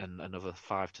 and another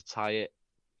 5 to tie it,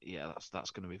 yeah,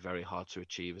 that's going to be very hard to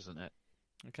achieve, isn't it?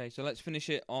 Okay, so let's finish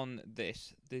it on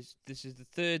this. This is the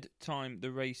 3rd time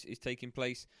the race is taking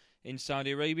place in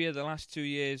Saudi Arabia. The last 2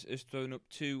 years has thrown up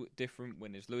 2 different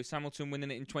winners. Lewis Hamilton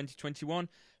winning it in 2021,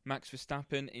 Max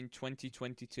Verstappen in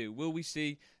 2022. Will we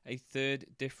see a 3rd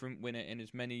different winner in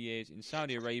as many years in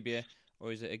Saudi Arabia,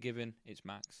 or is it a given it's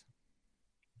Max?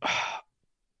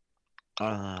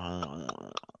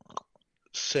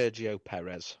 Sergio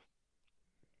Perez.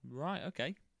 Right,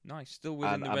 okay. Nice. Still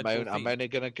within the Red Bull theme. I'm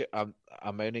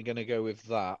only gonna go with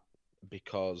that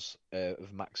because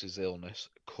of Max's illness.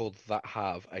 Could that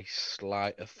have a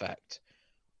slight effect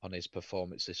on his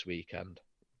performance this weekend?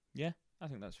 Yeah, I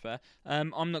think that's fair.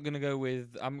 I'm not going to go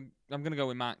with. I'm going to go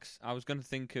with Max. I was going to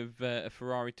think of a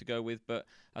Ferrari to go with, but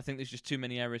I think there's just too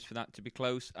many errors for that to be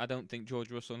close. I don't think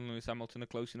George Russell and Lewis Hamilton are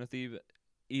close enough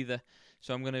either.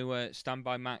 So I'm going to stand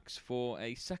by Max for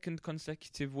a 2nd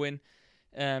consecutive win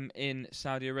in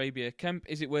Saudi Arabia. Kemp,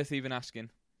 is it worth even asking?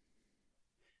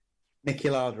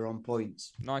 Nicky Lauda on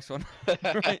points. Nice one.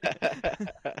 Right.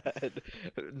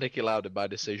 Nicky Lauda by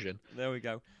decision. There we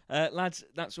go. Lads,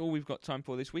 that's all we've got time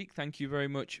for this week. Thank you very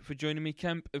much for joining me,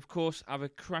 Kemp. Of course, have a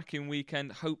cracking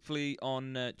weekend. Hopefully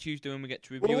on Tuesday when we get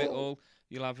to review it all,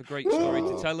 you'll have a great story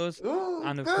to tell us.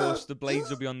 And of course, the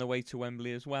Blades will be on the way to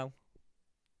Wembley as well.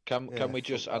 Can we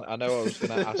just... I know I was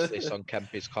going to ask this on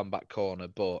Kempy's Combat Corner,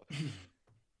 but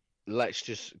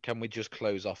can we just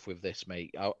close off with this,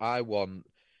 mate? I want...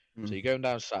 So you're going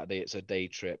down Saturday, it's a day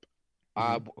trip.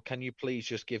 Can you please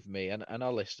just give me, and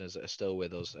our listeners that are still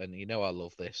with us, and you know I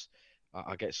love this,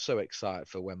 I get so excited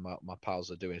for when my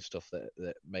pals are doing stuff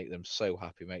that make them so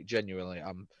happy, mate. Genuinely,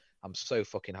 I'm so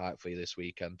fucking hyped for you this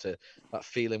weekend. That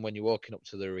feeling when you're walking up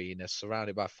to the arena,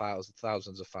 surrounded by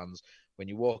thousands of fans, when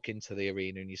you walk into the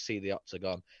arena and you see the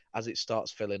octagon, as it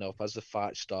starts filling up, as the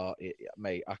fights start,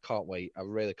 mate, I can't wait. I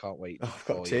really can't wait. I've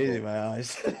got tears in my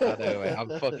eyes. I know, mate.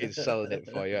 I'm fucking selling it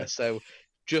for you. So,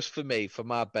 just for me, for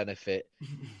my benefit,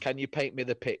 can you paint me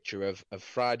the picture of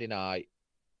Friday night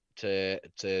to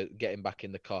getting back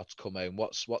in the car to come home?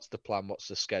 What's the plan? What's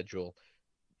the schedule?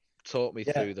 Talk me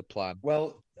through the plan.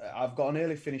 Well, I've got an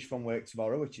early finish from work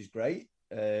tomorrow, which is great.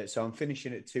 So I'm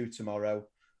finishing at 2 tomorrow.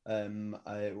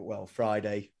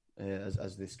 Friday,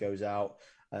 as this goes out,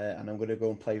 and I'm going to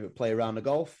go and play a round of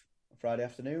golf Friday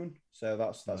afternoon. So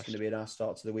that's nice. Going to be a nice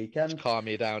start to the weekend. Just calm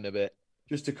you down a bit.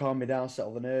 Just to calm me down,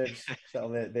 settle the nerves, settle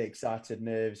the excited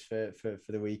nerves for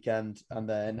the weekend. And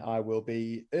then I will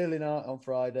be early night on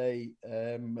Friday,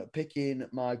 picking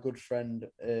my good friend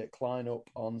Klein up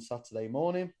on Saturday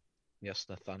morning. Yes,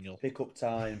 Nathaniel. Pick-up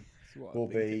time will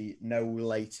be no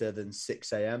later than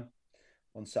 6 a.m.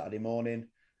 on Saturday morning.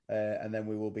 And then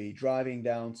we will be driving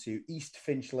down to East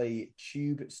Finchley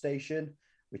Tube Station,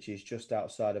 which is just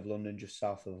outside of London, just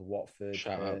south of Watford.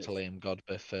 Shout out to Liam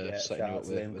Godber for setting you up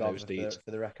with those deeds.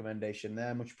 For the recommendation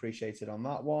there. Much appreciated on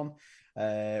that one.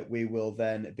 We will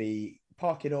then be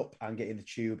parking up and getting the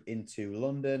tube into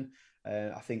London.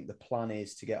 I think the plan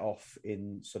is to get off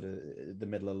in sort of the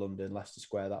middle of London, Leicester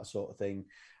Square, that sort of thing.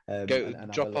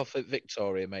 Drop off at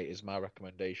Victoria, mate, is my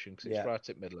recommendation, because it's right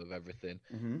in the middle of everything.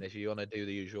 And if you want to do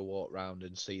the usual walk round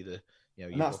and see the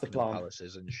Buckingham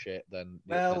Palaces and shit, then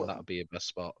that'll be your best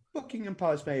spot. Buckingham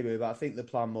Palace maybe, but I think the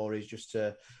plan more is just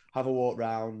to have a walk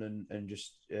round and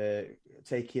just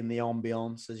take in the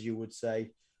ambience, as you would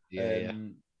say. A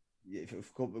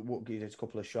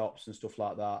couple of shops and stuff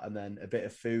like that, and then a bit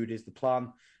of food is the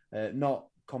plan. Not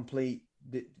complete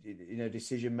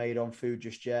decision made on food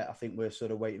just yet. I think we're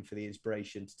sort of waiting for the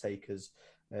inspiration to take us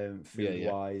food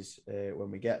wise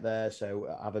when we get there. So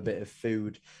have a bit of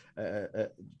food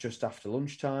just after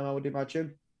lunchtime, I would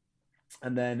imagine.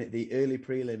 And then the early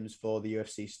prelims for the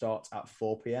UFC starts at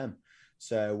 4 p.m.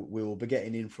 So we will be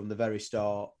getting in from the very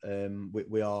start.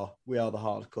 We are the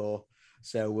hardcore.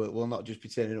 So we'll not just be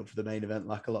turning up for the main event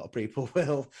like a lot of people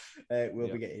will.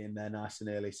 We'll be getting in there nice and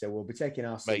early. So we'll be taking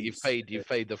our seats. Mate, you've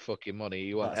paid the fucking money.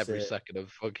 You want every second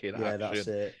of fucking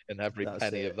action and every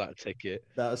penny of that ticket.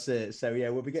 That's it. So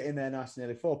we'll be getting there nice and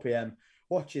early, 4 p.m,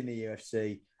 watching the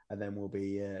UFC, and then we'll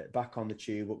be back on the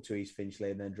tube up to East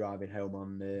Finchley and then driving home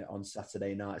on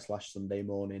Saturday night / Sunday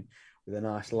morning with a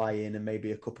nice lie-in and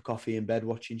maybe a cup of coffee in bed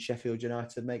watching Sheffield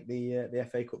United make the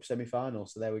FA Cup semi-final.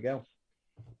 So there we go.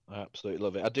 I absolutely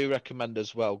love it. I do recommend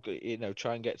as well,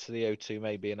 try and get to the O2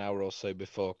 maybe an hour or so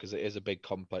before, because it is a big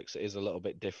complex. It is a little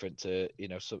bit different to,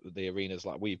 some of the arenas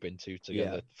like we've been to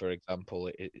together. Yeah. For example,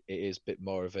 it is a bit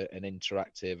more of an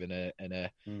interactive and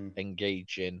a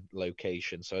engaging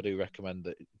location. So I do recommend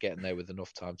that getting there with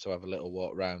enough time to have a little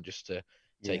walk around just to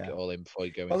take it all in before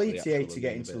you go into the ETA to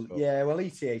get into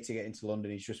ETA to get into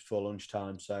London is just before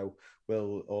lunchtime,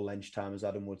 or lunchtime, as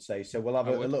Adam would say. So we'll have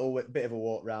a little bit of a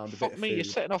walk round. Fuck me, you're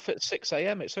setting off at 6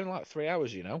 a.m. It's only like 3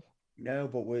 hours, No,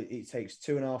 but it takes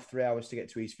 2.5, 3 hours to get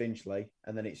to East Finchley,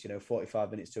 and then it's 45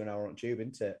 minutes to an hour on tube,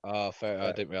 isn't it? Oh, fair.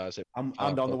 I didn't realise it. And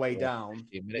on the way down,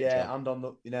 and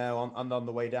on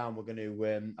the way down, we're going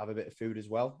to have a bit of food as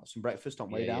well, have some breakfast on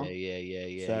the way down.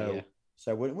 Yeah.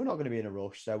 So we're not going to be in a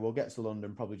rush. So we'll get to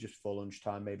London probably just before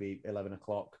lunchtime, maybe 11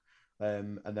 o'clock.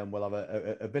 And then we'll have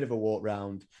a bit of a walk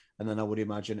round. And then I would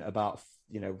imagine about,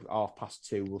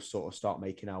 2:30, we'll sort of start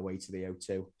making our way to the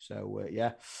O2. So,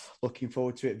 looking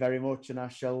forward to it very much. And I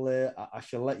shall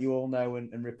let you all know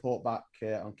and report back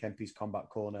on Kempy's Combat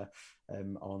Corner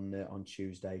on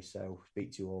Tuesday. So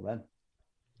speak to you all then.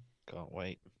 Can't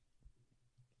wait.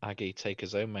 Aggie, take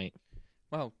us home, mate.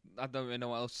 Well, I don't really know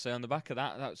what else to say on the back of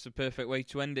that. That's the perfect way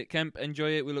to end it. Kemp,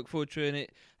 enjoy it. We look forward to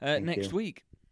it next week.